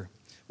bigger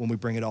when we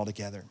bring it all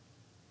together.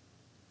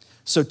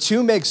 So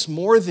 2 makes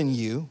more than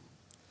you.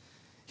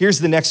 Here's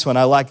the next one.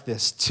 I like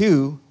this.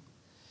 2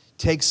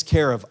 takes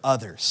care of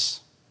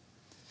others.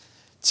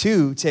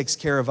 2 takes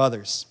care of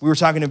others. We were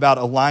talking about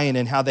a lion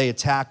and how they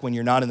attack when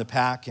you're not in the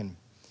pack. And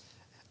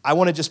I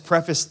want to just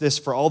preface this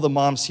for all the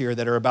moms here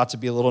that are about to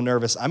be a little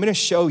nervous. I'm going to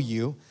show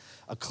you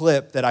a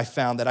clip that I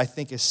found that I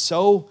think is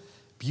so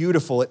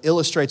beautiful. It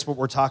illustrates what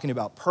we're talking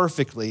about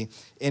perfectly.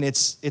 And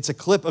it's a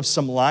clip of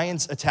some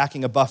lions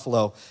attacking a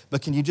buffalo.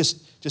 But can you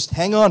just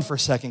hang on for a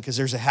second, because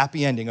there's a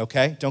happy ending,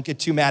 okay? Don't get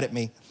too mad at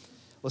me.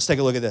 Let's take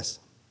a look at this.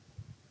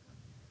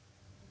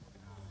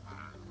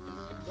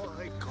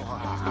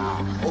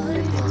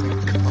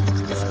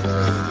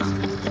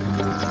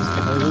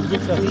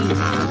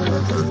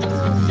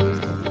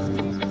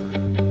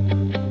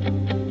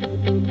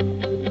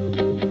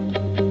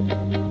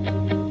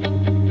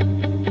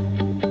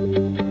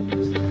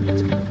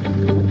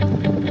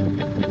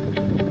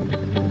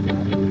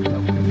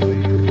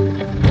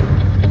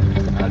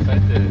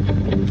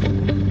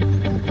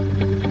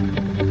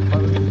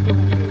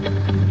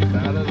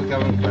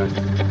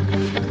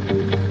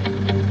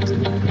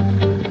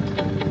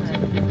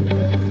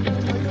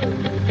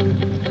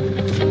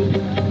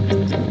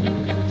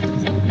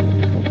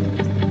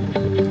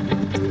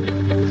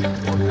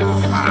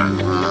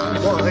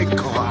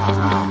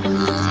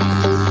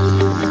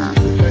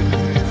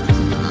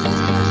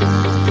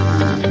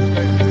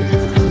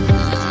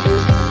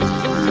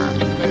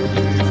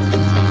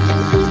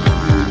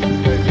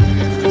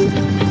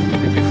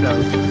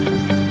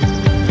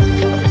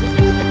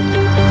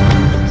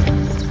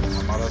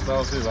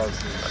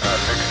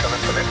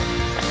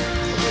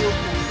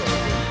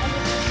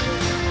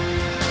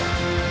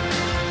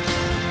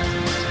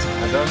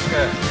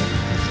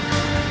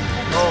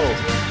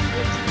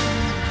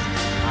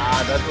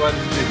 That one,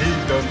 he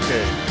don't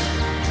care.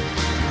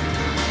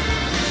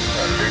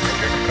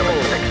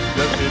 Oh,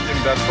 just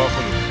hitting that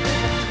buffalo.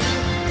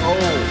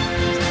 Oh.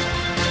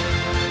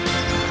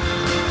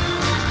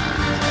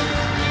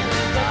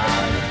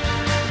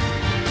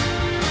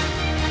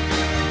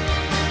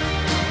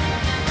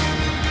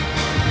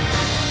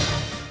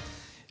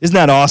 Isn't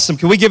that awesome?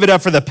 Can we give it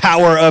up for the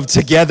power of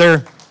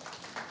together?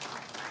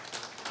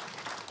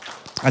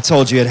 I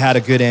told you it had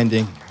a good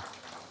ending.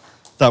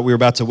 Thought we were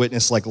about to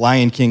witness like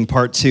Lion King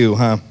Part 2,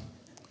 huh?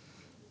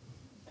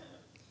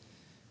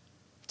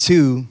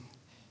 2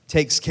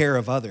 takes care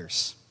of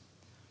others.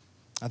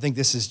 I think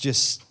this is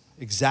just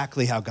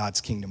exactly how God's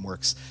kingdom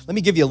works. Let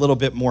me give you a little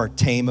bit more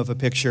tame of a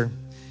picture.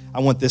 I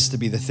want this to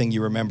be the thing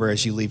you remember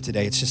as you leave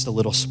today. It's just a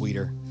little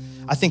sweeter.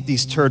 I think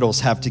these turtles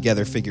have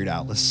together figured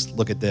out. Let's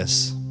look at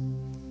this.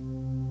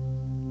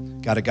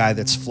 Got a guy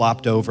that's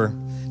flopped over.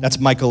 That's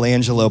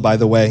Michelangelo, by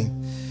the way.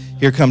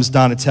 Here comes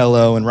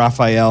Donatello and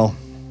Raphael.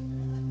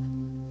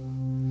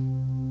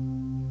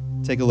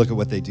 Take a look at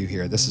what they do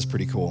here. This is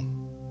pretty cool.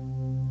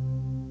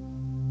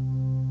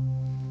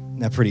 Isn't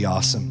that pretty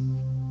awesome?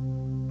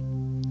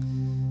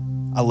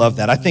 I love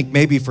that. I think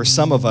maybe for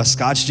some of us,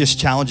 God's just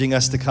challenging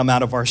us to come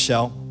out of our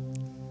shell.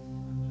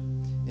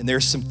 And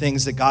there's some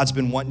things that God's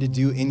been wanting to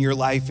do in your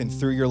life and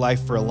through your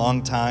life for a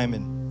long time.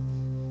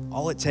 And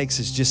all it takes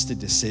is just a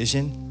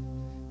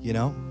decision, you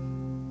know?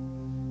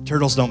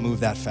 Turtles don't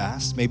move that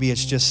fast. Maybe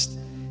it's just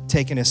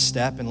taking a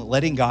step and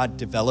letting God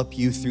develop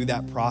you through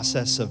that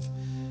process of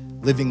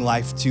living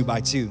life 2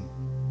 by 2.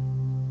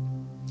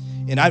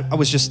 And I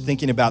was just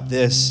thinking about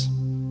this.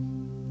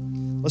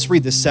 Let's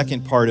read the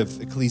second part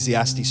of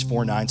Ecclesiastes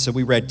 4:9. So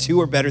we read 2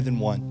 are better than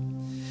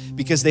 1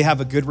 because they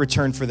have a good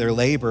return for their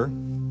labor.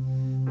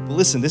 But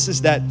listen, this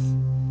is the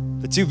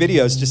 2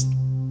 videos just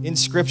in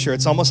Scripture.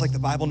 It's almost like the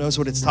Bible knows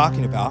what it's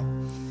talking about.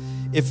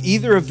 If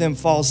either of them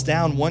falls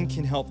down, one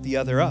can help the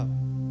other up.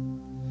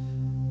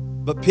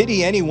 But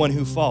pity anyone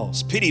who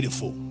falls. Pity the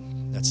fool.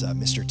 That's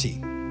Mr.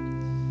 T.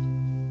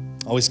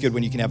 Always good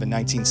when you can have a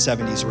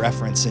 1970s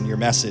reference in your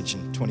message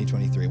in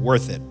 2023.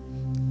 Worth it.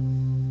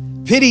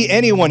 Pity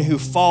anyone who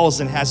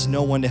falls and has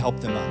no one to help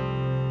them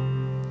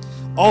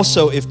up.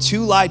 Also, if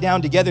 2 lie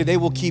down together, they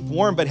will keep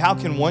warm, but how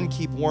can one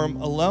keep warm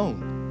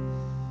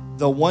alone?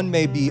 Though one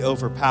may be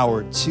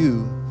overpowered,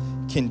 2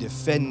 can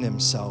defend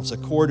themselves. A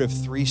cord of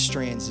 3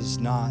 strands is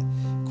not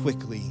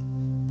quickly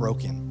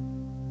broken.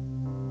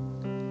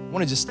 I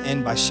want to just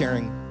end by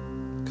sharing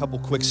a couple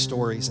quick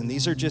stories, and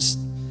these are just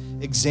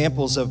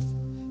examples of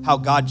how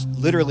God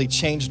literally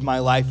changed my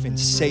life and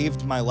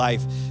saved my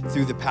life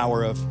through the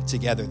power of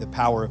together, the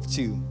power of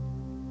 2. You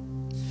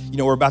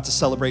know, we're about to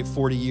celebrate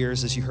 40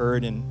 years, as you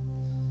heard, and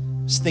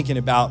I was thinking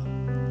about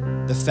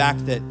the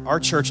fact that our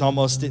church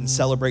almost didn't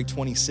celebrate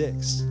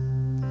 26.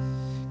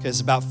 Because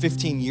about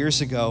 15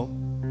 years ago,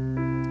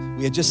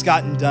 we had just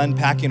gotten done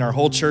packing our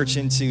whole church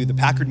into the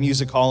Packard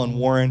Music Hall in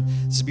Warren.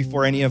 This is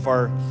before any of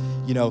our,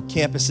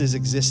 campuses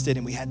existed,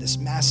 and we had this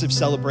massive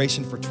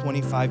celebration for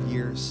 25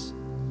 years.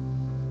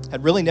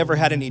 Had really never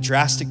had any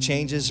drastic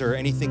changes or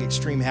anything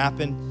extreme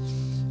happen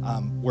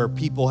where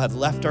people had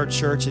left our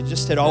church. It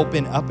just had all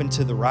been up and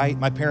to the right.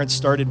 My parents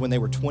started when they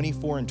were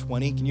 24 and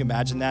 20. Can you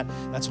imagine that?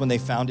 That's when they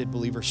founded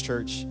Believers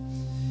Church.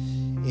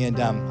 And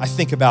I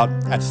think about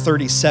at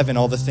 37,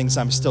 all the things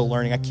I'm still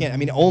learning.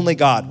 Only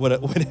God would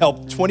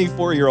help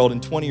 24-year-old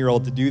and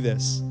 20-year-old to do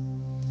this.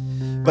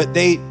 But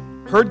they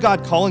heard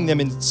God calling them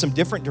in some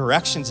different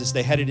directions as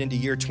they headed into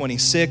year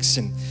 26,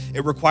 and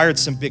it required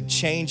some big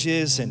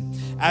changes. And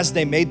as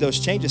they made those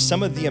changes,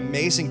 some of the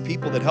amazing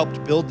people that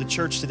helped build the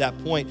church to that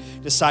point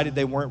decided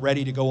they weren't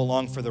ready to go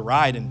along for the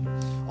ride. And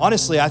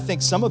honestly, I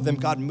think some of them,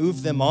 God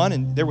moved them on,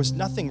 and there was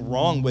nothing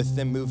wrong with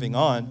them moving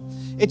on.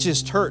 It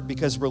just hurt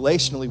because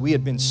relationally we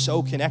had been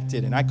so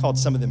connected, and I called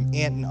some of them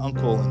aunt and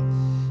uncle,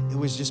 and it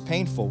was just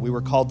painful. We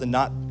were called to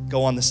not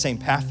go on the same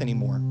path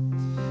anymore.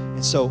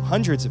 And so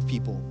hundreds of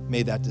people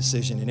made that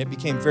decision, and it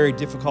became very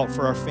difficult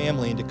for our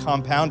family. And to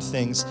compound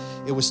things,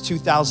 it was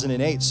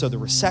 2008, so the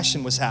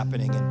recession was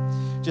happening,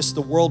 and just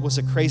the world was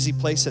a crazy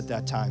place at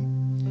that time.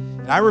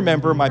 And I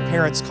remember my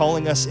parents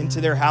calling us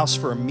into their house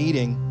for a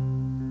meeting,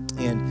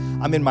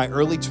 and I'm in my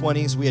early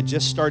 20s. We had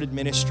just started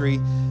ministry.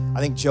 I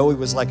think Joey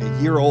was like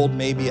a year old,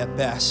 maybe at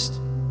best.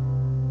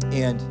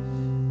 And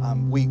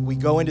we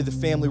go into the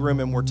family room,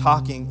 and we're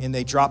talking, and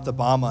they drop the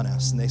bomb on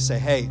us, and they say,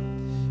 hey,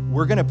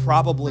 we're going to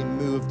probably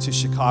move to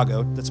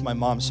Chicago. That's my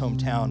mom's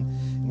hometown.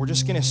 And we're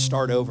just going to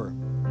start over.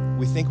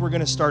 We think we're going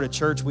to start a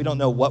church. We don't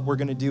know what we're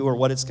going to do or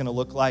what it's going to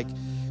look like.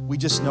 We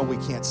just know we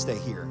can't stay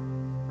here.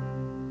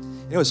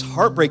 And it was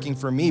heartbreaking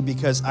for me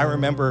because I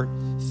remember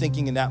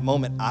thinking in that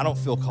moment, I don't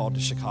feel called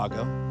to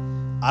Chicago.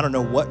 I don't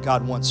know what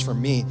God wants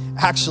from me.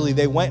 Actually,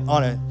 they went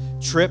on a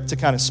trip to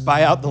kind of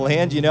spy out the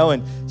land,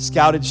 and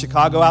scouted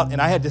Chicago out. And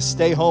I had to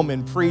stay home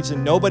and preach,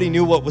 and nobody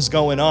knew what was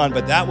going on.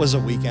 But that was a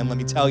weekend, let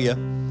me tell you.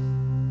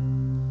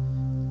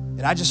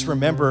 And I just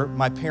remember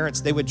my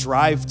parents, they would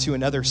drive to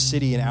another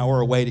city an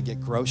hour away to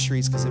get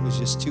groceries because it was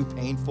just too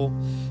painful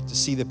to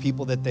see the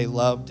people that they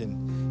loved,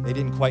 and they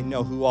didn't quite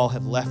know who all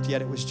had left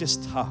yet. It was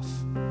just tough.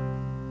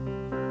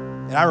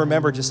 And I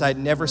remember I had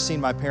never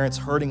seen my parents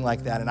hurting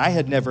like that, and I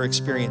had never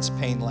experienced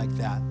pain like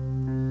that.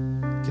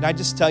 Can I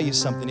just tell you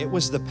something? It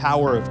was the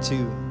power of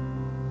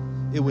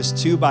 2. It was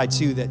 2 by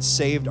 2 that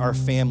saved our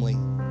family.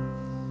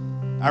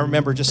 I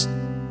remember just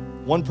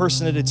one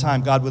person at a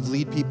time, God would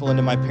lead people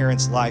into my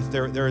parents' life.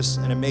 There's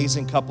an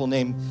amazing couple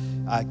named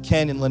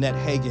Ken and Lynette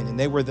Hagan, and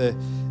they were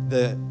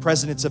the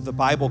presidents of the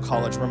Bible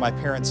college where my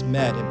parents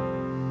met,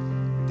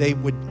 and they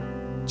would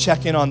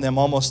check in on them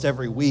almost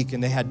every week,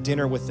 and they had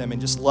dinner with them and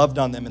just loved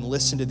on them and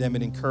listened to them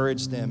and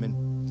encouraged them.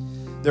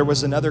 And there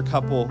was another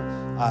couple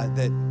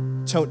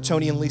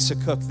Tony and Lisa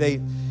Cook, they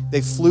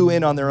flew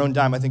in on their own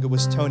dime. I think it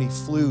was Tony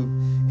flew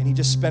And he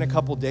just spent a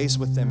couple days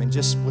with them and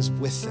just was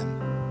with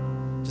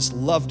them, just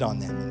loved on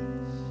them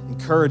and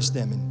encouraged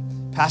them.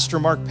 And Pastor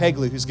Mark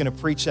Pegley, who's going to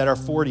preach at our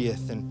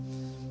 40th,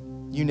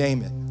 and you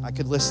name it. I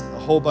could list a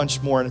whole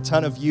bunch more, and a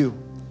ton of you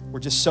were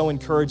just so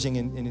encouraging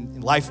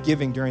and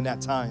life-giving during that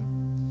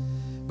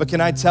time. But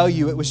can I tell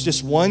you, it was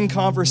just one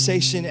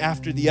conversation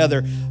after the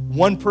other.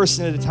 One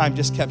person at a time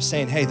just kept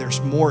saying, hey,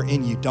 there's more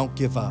in you. Don't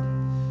give up.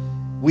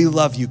 We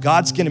love you.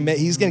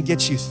 He's going to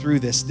get you through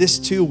this. This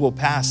too will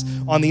pass.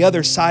 On the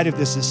other side of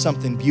this is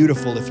something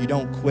beautiful if you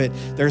don't quit.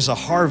 There's a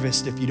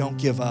harvest if you don't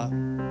give up.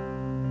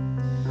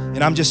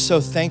 And I'm just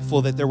so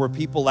thankful that there were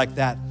people like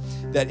that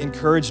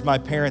encouraged my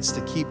parents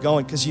to keep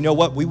going. Because you know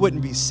what? We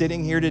wouldn't be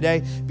sitting here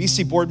today.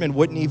 BC Boardman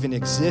wouldn't even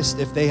exist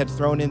if they had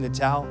thrown in the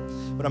towel.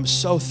 But I'm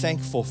so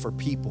thankful for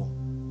people.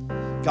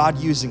 God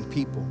using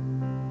people.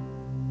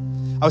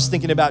 I was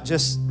thinking about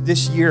just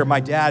this year, my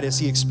dad, as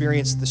he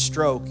experienced the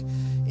stroke.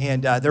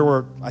 And there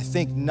were, I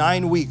think,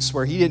 9 weeks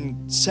where he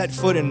didn't set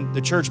foot in the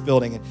church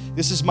building. And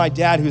this is my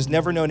dad who's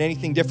never known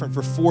anything different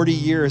for 40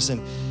 years.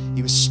 And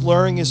he was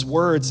slurring his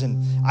words.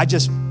 And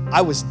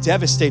I was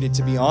devastated,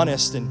 to be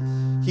honest.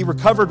 And he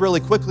recovered really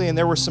quickly, and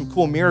there were some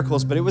cool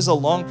miracles. But it was a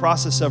long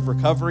process of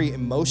recovery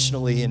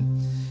emotionally.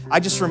 And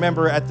I just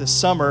remember at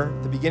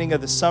the beginning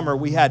of the summer,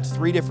 we had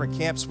 3 different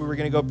camps we were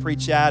going to go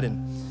preach at.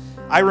 And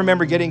I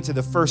remember getting to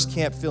the first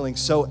camp feeling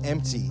so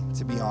empty,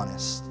 to be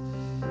honest.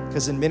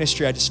 Because in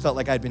ministry, I just felt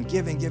like I'd been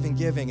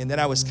giving. And then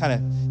I was kind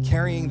of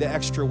carrying the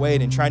extra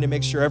weight and trying to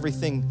make sure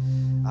everything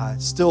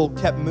still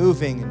kept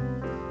moving. And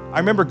I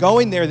remember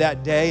going there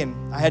that day,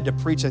 and I had to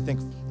preach,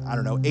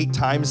 8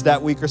 times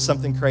that week or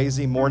something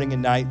crazy, morning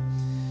and night.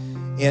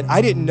 And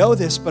I didn't know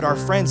this, but our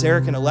friends,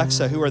 Eric and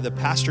Alexa, who are the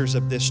pastors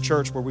of this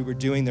church where we were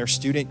doing their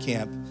student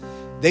camp,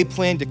 they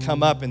planned to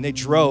come up, and they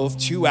drove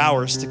 2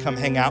 hours to come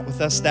hang out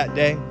with us that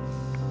day.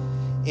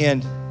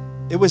 And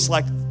it was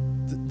like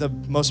the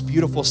most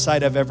beautiful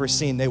sight I've ever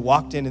seen. They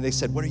walked in and they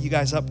said, what are you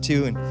guys up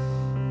to? And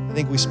I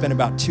think we spent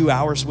about 2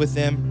 hours with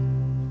them.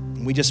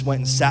 And we just went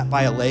and sat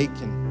by a lake.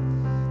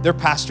 And they're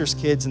pastors'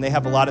 kids, and they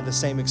have a lot of the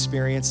same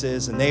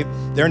experiences. And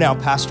they're now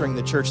pastoring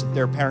the church that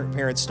their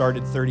parents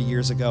started 30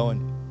 years ago.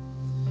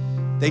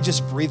 And they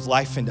just breathed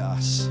life into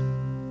us.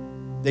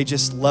 They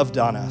just loved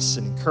on us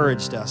and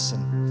encouraged us.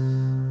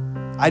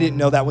 And I didn't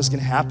know that was going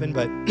to happen,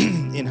 but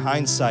in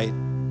hindsight,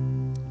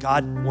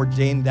 God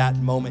ordained that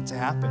moment to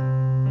happen.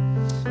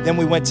 Then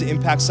we went to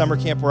Impact Summer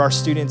Camp where our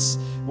students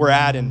were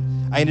at,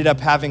 and I ended up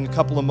having a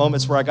couple of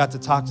moments where I got to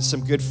talk to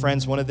some good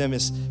friends. One of them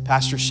is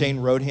Pastor Shane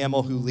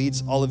Roadhamel, who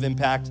leads all of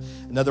Impact.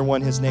 Another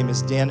one, his name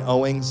is Dan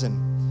Owings,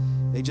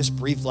 and they just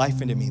breathed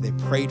life into me. They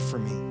prayed for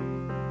me.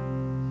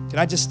 Can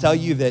I just tell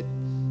you that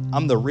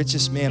I'm the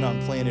richest man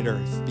on planet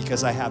Earth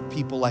because I have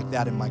people like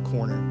that in my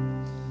corner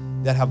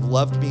that have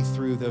loved me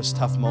through those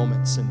tough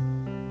moments.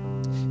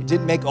 And it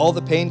didn't make all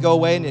the pain go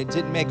away, and it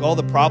didn't make all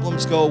the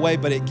problems go away,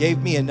 but it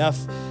gave me enough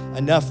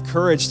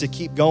courage to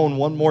keep going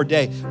one more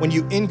day. When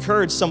you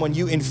encourage someone,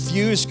 you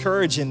infuse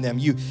courage in them.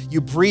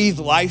 You breathe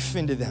life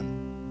into them.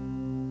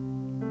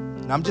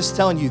 And I'm just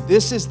telling you,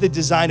 this is the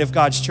design of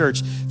God's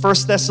church.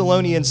 1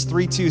 Thessalonians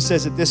 3:2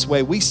 says it this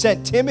way: we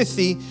sent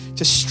Timothy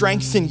to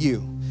strengthen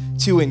you,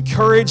 to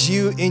encourage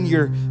you in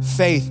your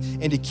faith,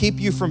 and to keep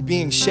you from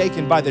being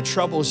shaken by the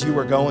troubles you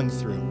are going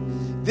through.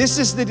 This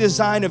is the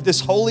design of this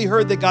holy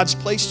herd that God's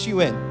placed you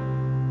in.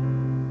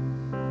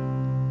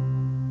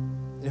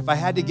 And if I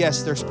had to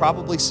guess, there's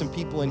probably some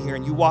people in here,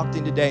 and you walked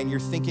in today and you're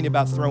thinking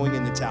about throwing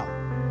in the towel.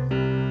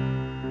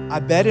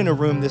 I bet in a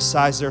room this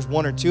size, there's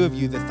 1 or 2 of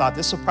you that thought,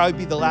 this will probably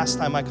be the last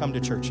time I come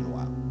to church in a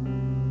while.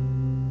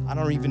 I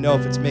don't even know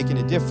if it's making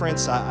a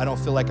difference. I don't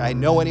feel like I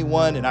know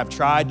anyone, and I've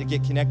tried to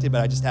get connected,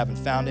 but I just haven't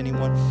found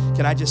anyone.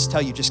 Can I just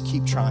tell you, just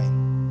keep trying.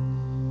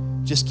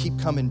 Just keep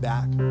coming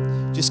back.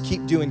 Just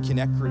keep doing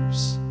connect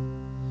groups.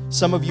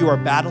 Some of you are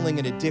battling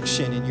an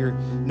addiction, and you're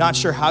not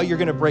sure how you're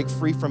going to break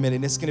free from it,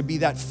 and it's going to be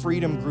that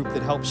freedom group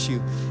that helps you.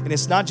 And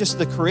it's not just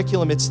the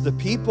curriculum, it's the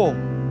people.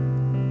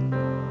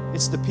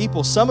 It's the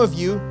people. Some of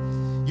you,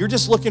 you're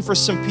just looking for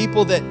some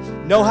people that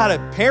know how to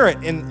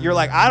parent, and you're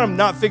like, I'm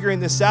not figuring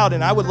this out,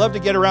 and I would love to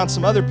get around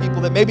some other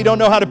people that maybe don't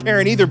know how to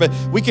parent either, but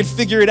we could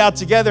figure it out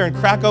together and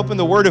crack open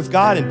the Word of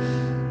God and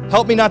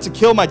help me not to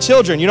kill my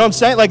children. You know what I'm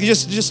saying? Like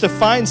just to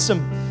find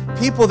some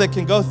people that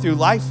can go through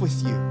life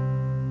with you.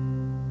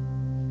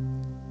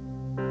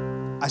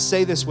 I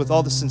say this with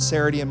all the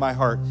sincerity in my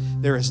heart.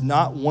 There is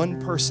not one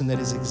person that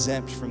is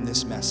exempt from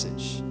this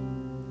message.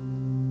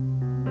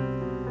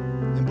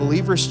 And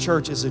Believers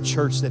Church is a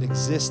church that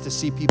exists to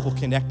see people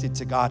connected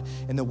to God.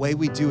 And the way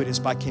we do it is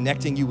by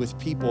connecting you with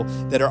people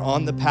that are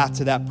on the path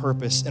to that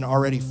purpose and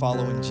already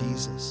following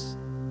Jesus.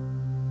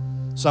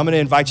 So I'm going to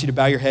invite you to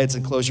bow your heads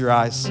and close your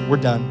eyes. We're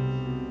done.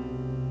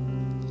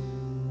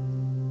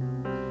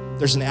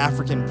 There's an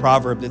African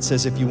proverb that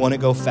says, if you want to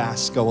go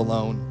fast, go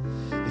alone.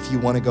 If you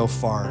want to go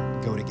far,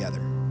 go together.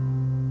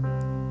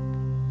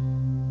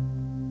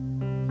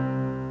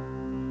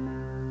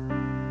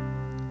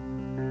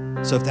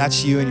 So if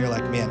that's you and you're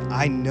like, man,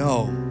 I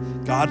know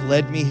God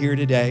led me here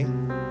today.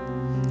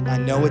 I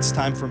know it's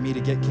time for me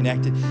to get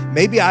connected.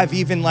 Maybe I've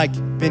even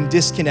been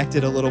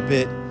disconnected a little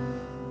bit,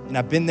 and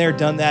I've been there,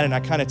 done that, and I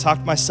kind of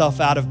talked myself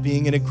out of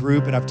being in a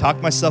group, and I've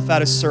talked myself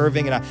out of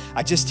serving, and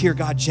I just hear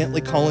God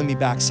gently calling me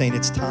back saying,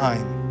 it's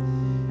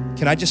time.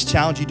 Can I just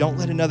challenge you, don't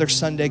let another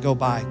Sunday go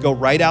by. Go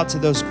right out to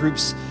those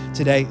groups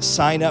today.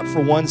 Sign up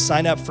for 1,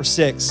 sign up for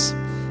 6.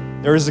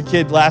 There was a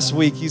kid last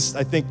week, he's,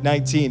 I think,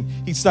 19.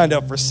 He signed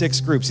up for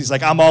 6 groups. He's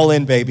like, I'm all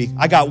in, baby.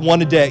 I got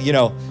 1 a day,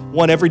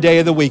 one every day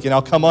of the week, and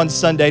I'll come on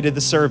Sunday to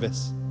the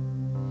service.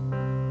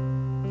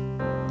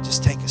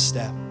 Just take a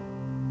step.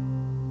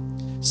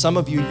 Some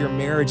of you, your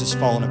marriage is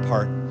falling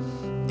apart.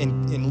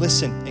 And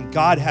listen, and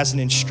God has an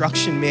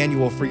instruction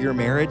manual for your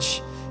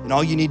marriage. And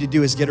all you need to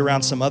do is get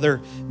around some other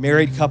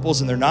married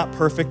couples, and they're not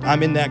perfect.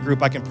 I'm in that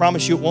group. I can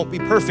promise you it won't be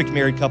perfect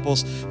married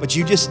couples, but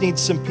you just need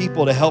some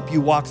people to help you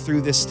walk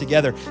through this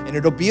together. And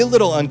it'll be a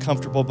little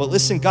uncomfortable, but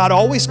listen, God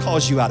always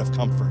calls you out of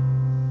comfort.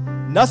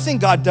 Nothing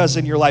God does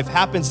in your life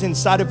happens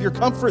inside of your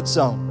comfort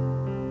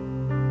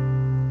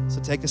zone.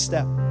 So take a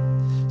step.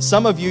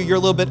 Some of you, you're a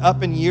little bit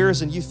up in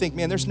years and you think,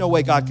 man, there's no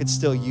way God could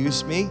still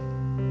use me.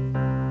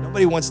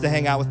 Nobody wants to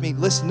hang out with me.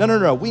 Listen,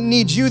 no. We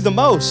need you the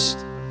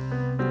most.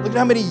 Look at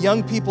how many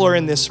young people are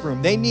in this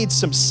room. They need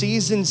some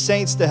seasoned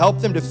saints to help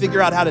them to figure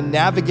out how to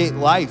navigate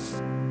life.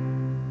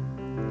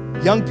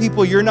 Young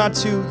people, you're not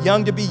too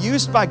young to be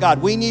used by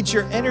God. We need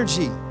your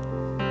energy.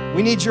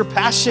 We need your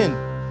passion.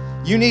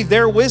 You need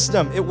their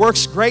wisdom. It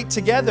works great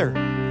together,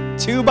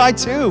 2 by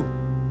 2.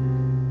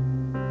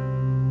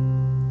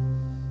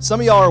 Some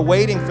of y'all are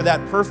waiting for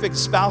that perfect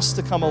spouse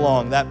to come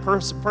along, that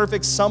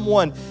perfect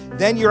someone.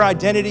 Then your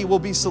identity will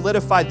be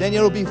solidified. Then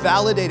it'll be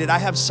validated. I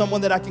have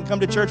someone that I can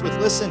come to church with.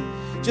 Listen,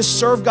 just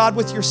serve God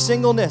with your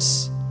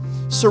singleness.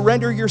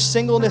 Surrender your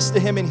singleness to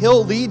Him, and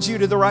He'll lead you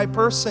to the right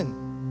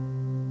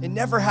person. It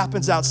never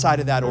happens outside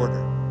of that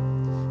order.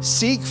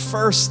 Seek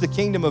first the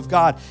kingdom of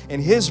God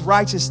and His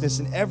righteousness,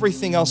 and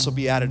everything else will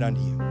be added unto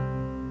you.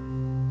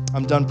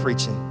 I'm done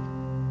preaching.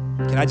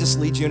 Can I just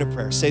lead you in a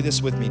prayer? Say this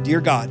with me.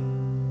 Dear God,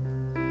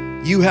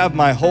 you have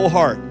my whole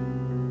heart.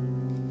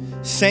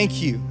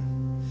 Thank you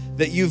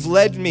that you've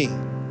led me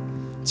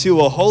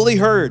to a holy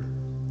herd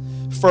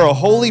for a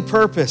holy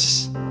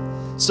purpose.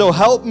 So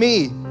help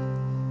me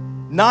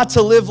not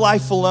to live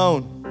life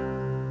alone.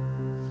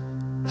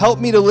 Help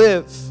me to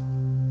live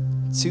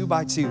 2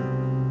 by 2.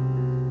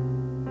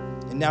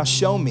 And now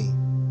show me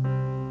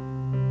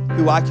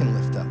who I can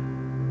lift up,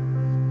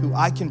 who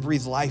I can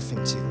breathe life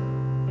into.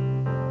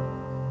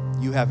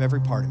 You have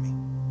every part of me.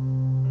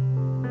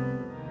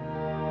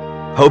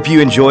 Hope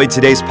you enjoyed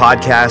today's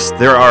podcast.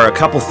 There are a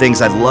couple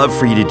things I'd love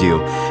for you to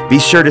do. Be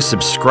sure to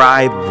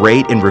subscribe,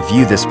 rate, and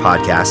review this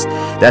podcast.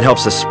 That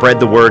helps us spread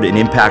the word and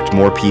impact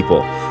more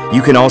people.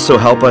 You can also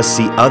help us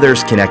see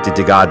others connected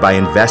to God by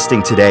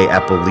investing today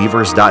at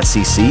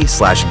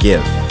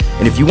believers.cc/give.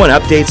 And if you want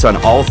updates on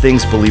all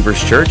things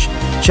Believers Church,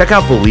 check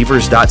out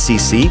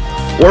believers.cc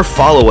or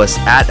follow us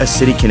at A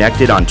City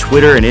Connected on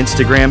Twitter and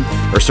Instagram,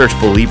 or search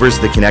Believers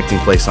The Connecting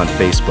Place on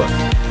Facebook.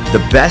 The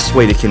best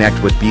way to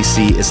connect with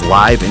BC is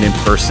live and in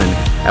person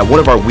at one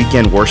of our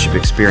weekend worship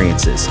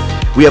experiences.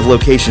 We have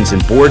locations in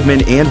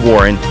Boardman and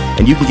Warren,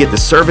 and you can get the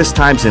service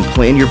times and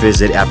plan your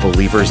visit at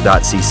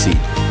believers.cc.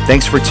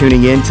 Thanks for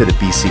tuning in to the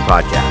BC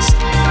Podcast.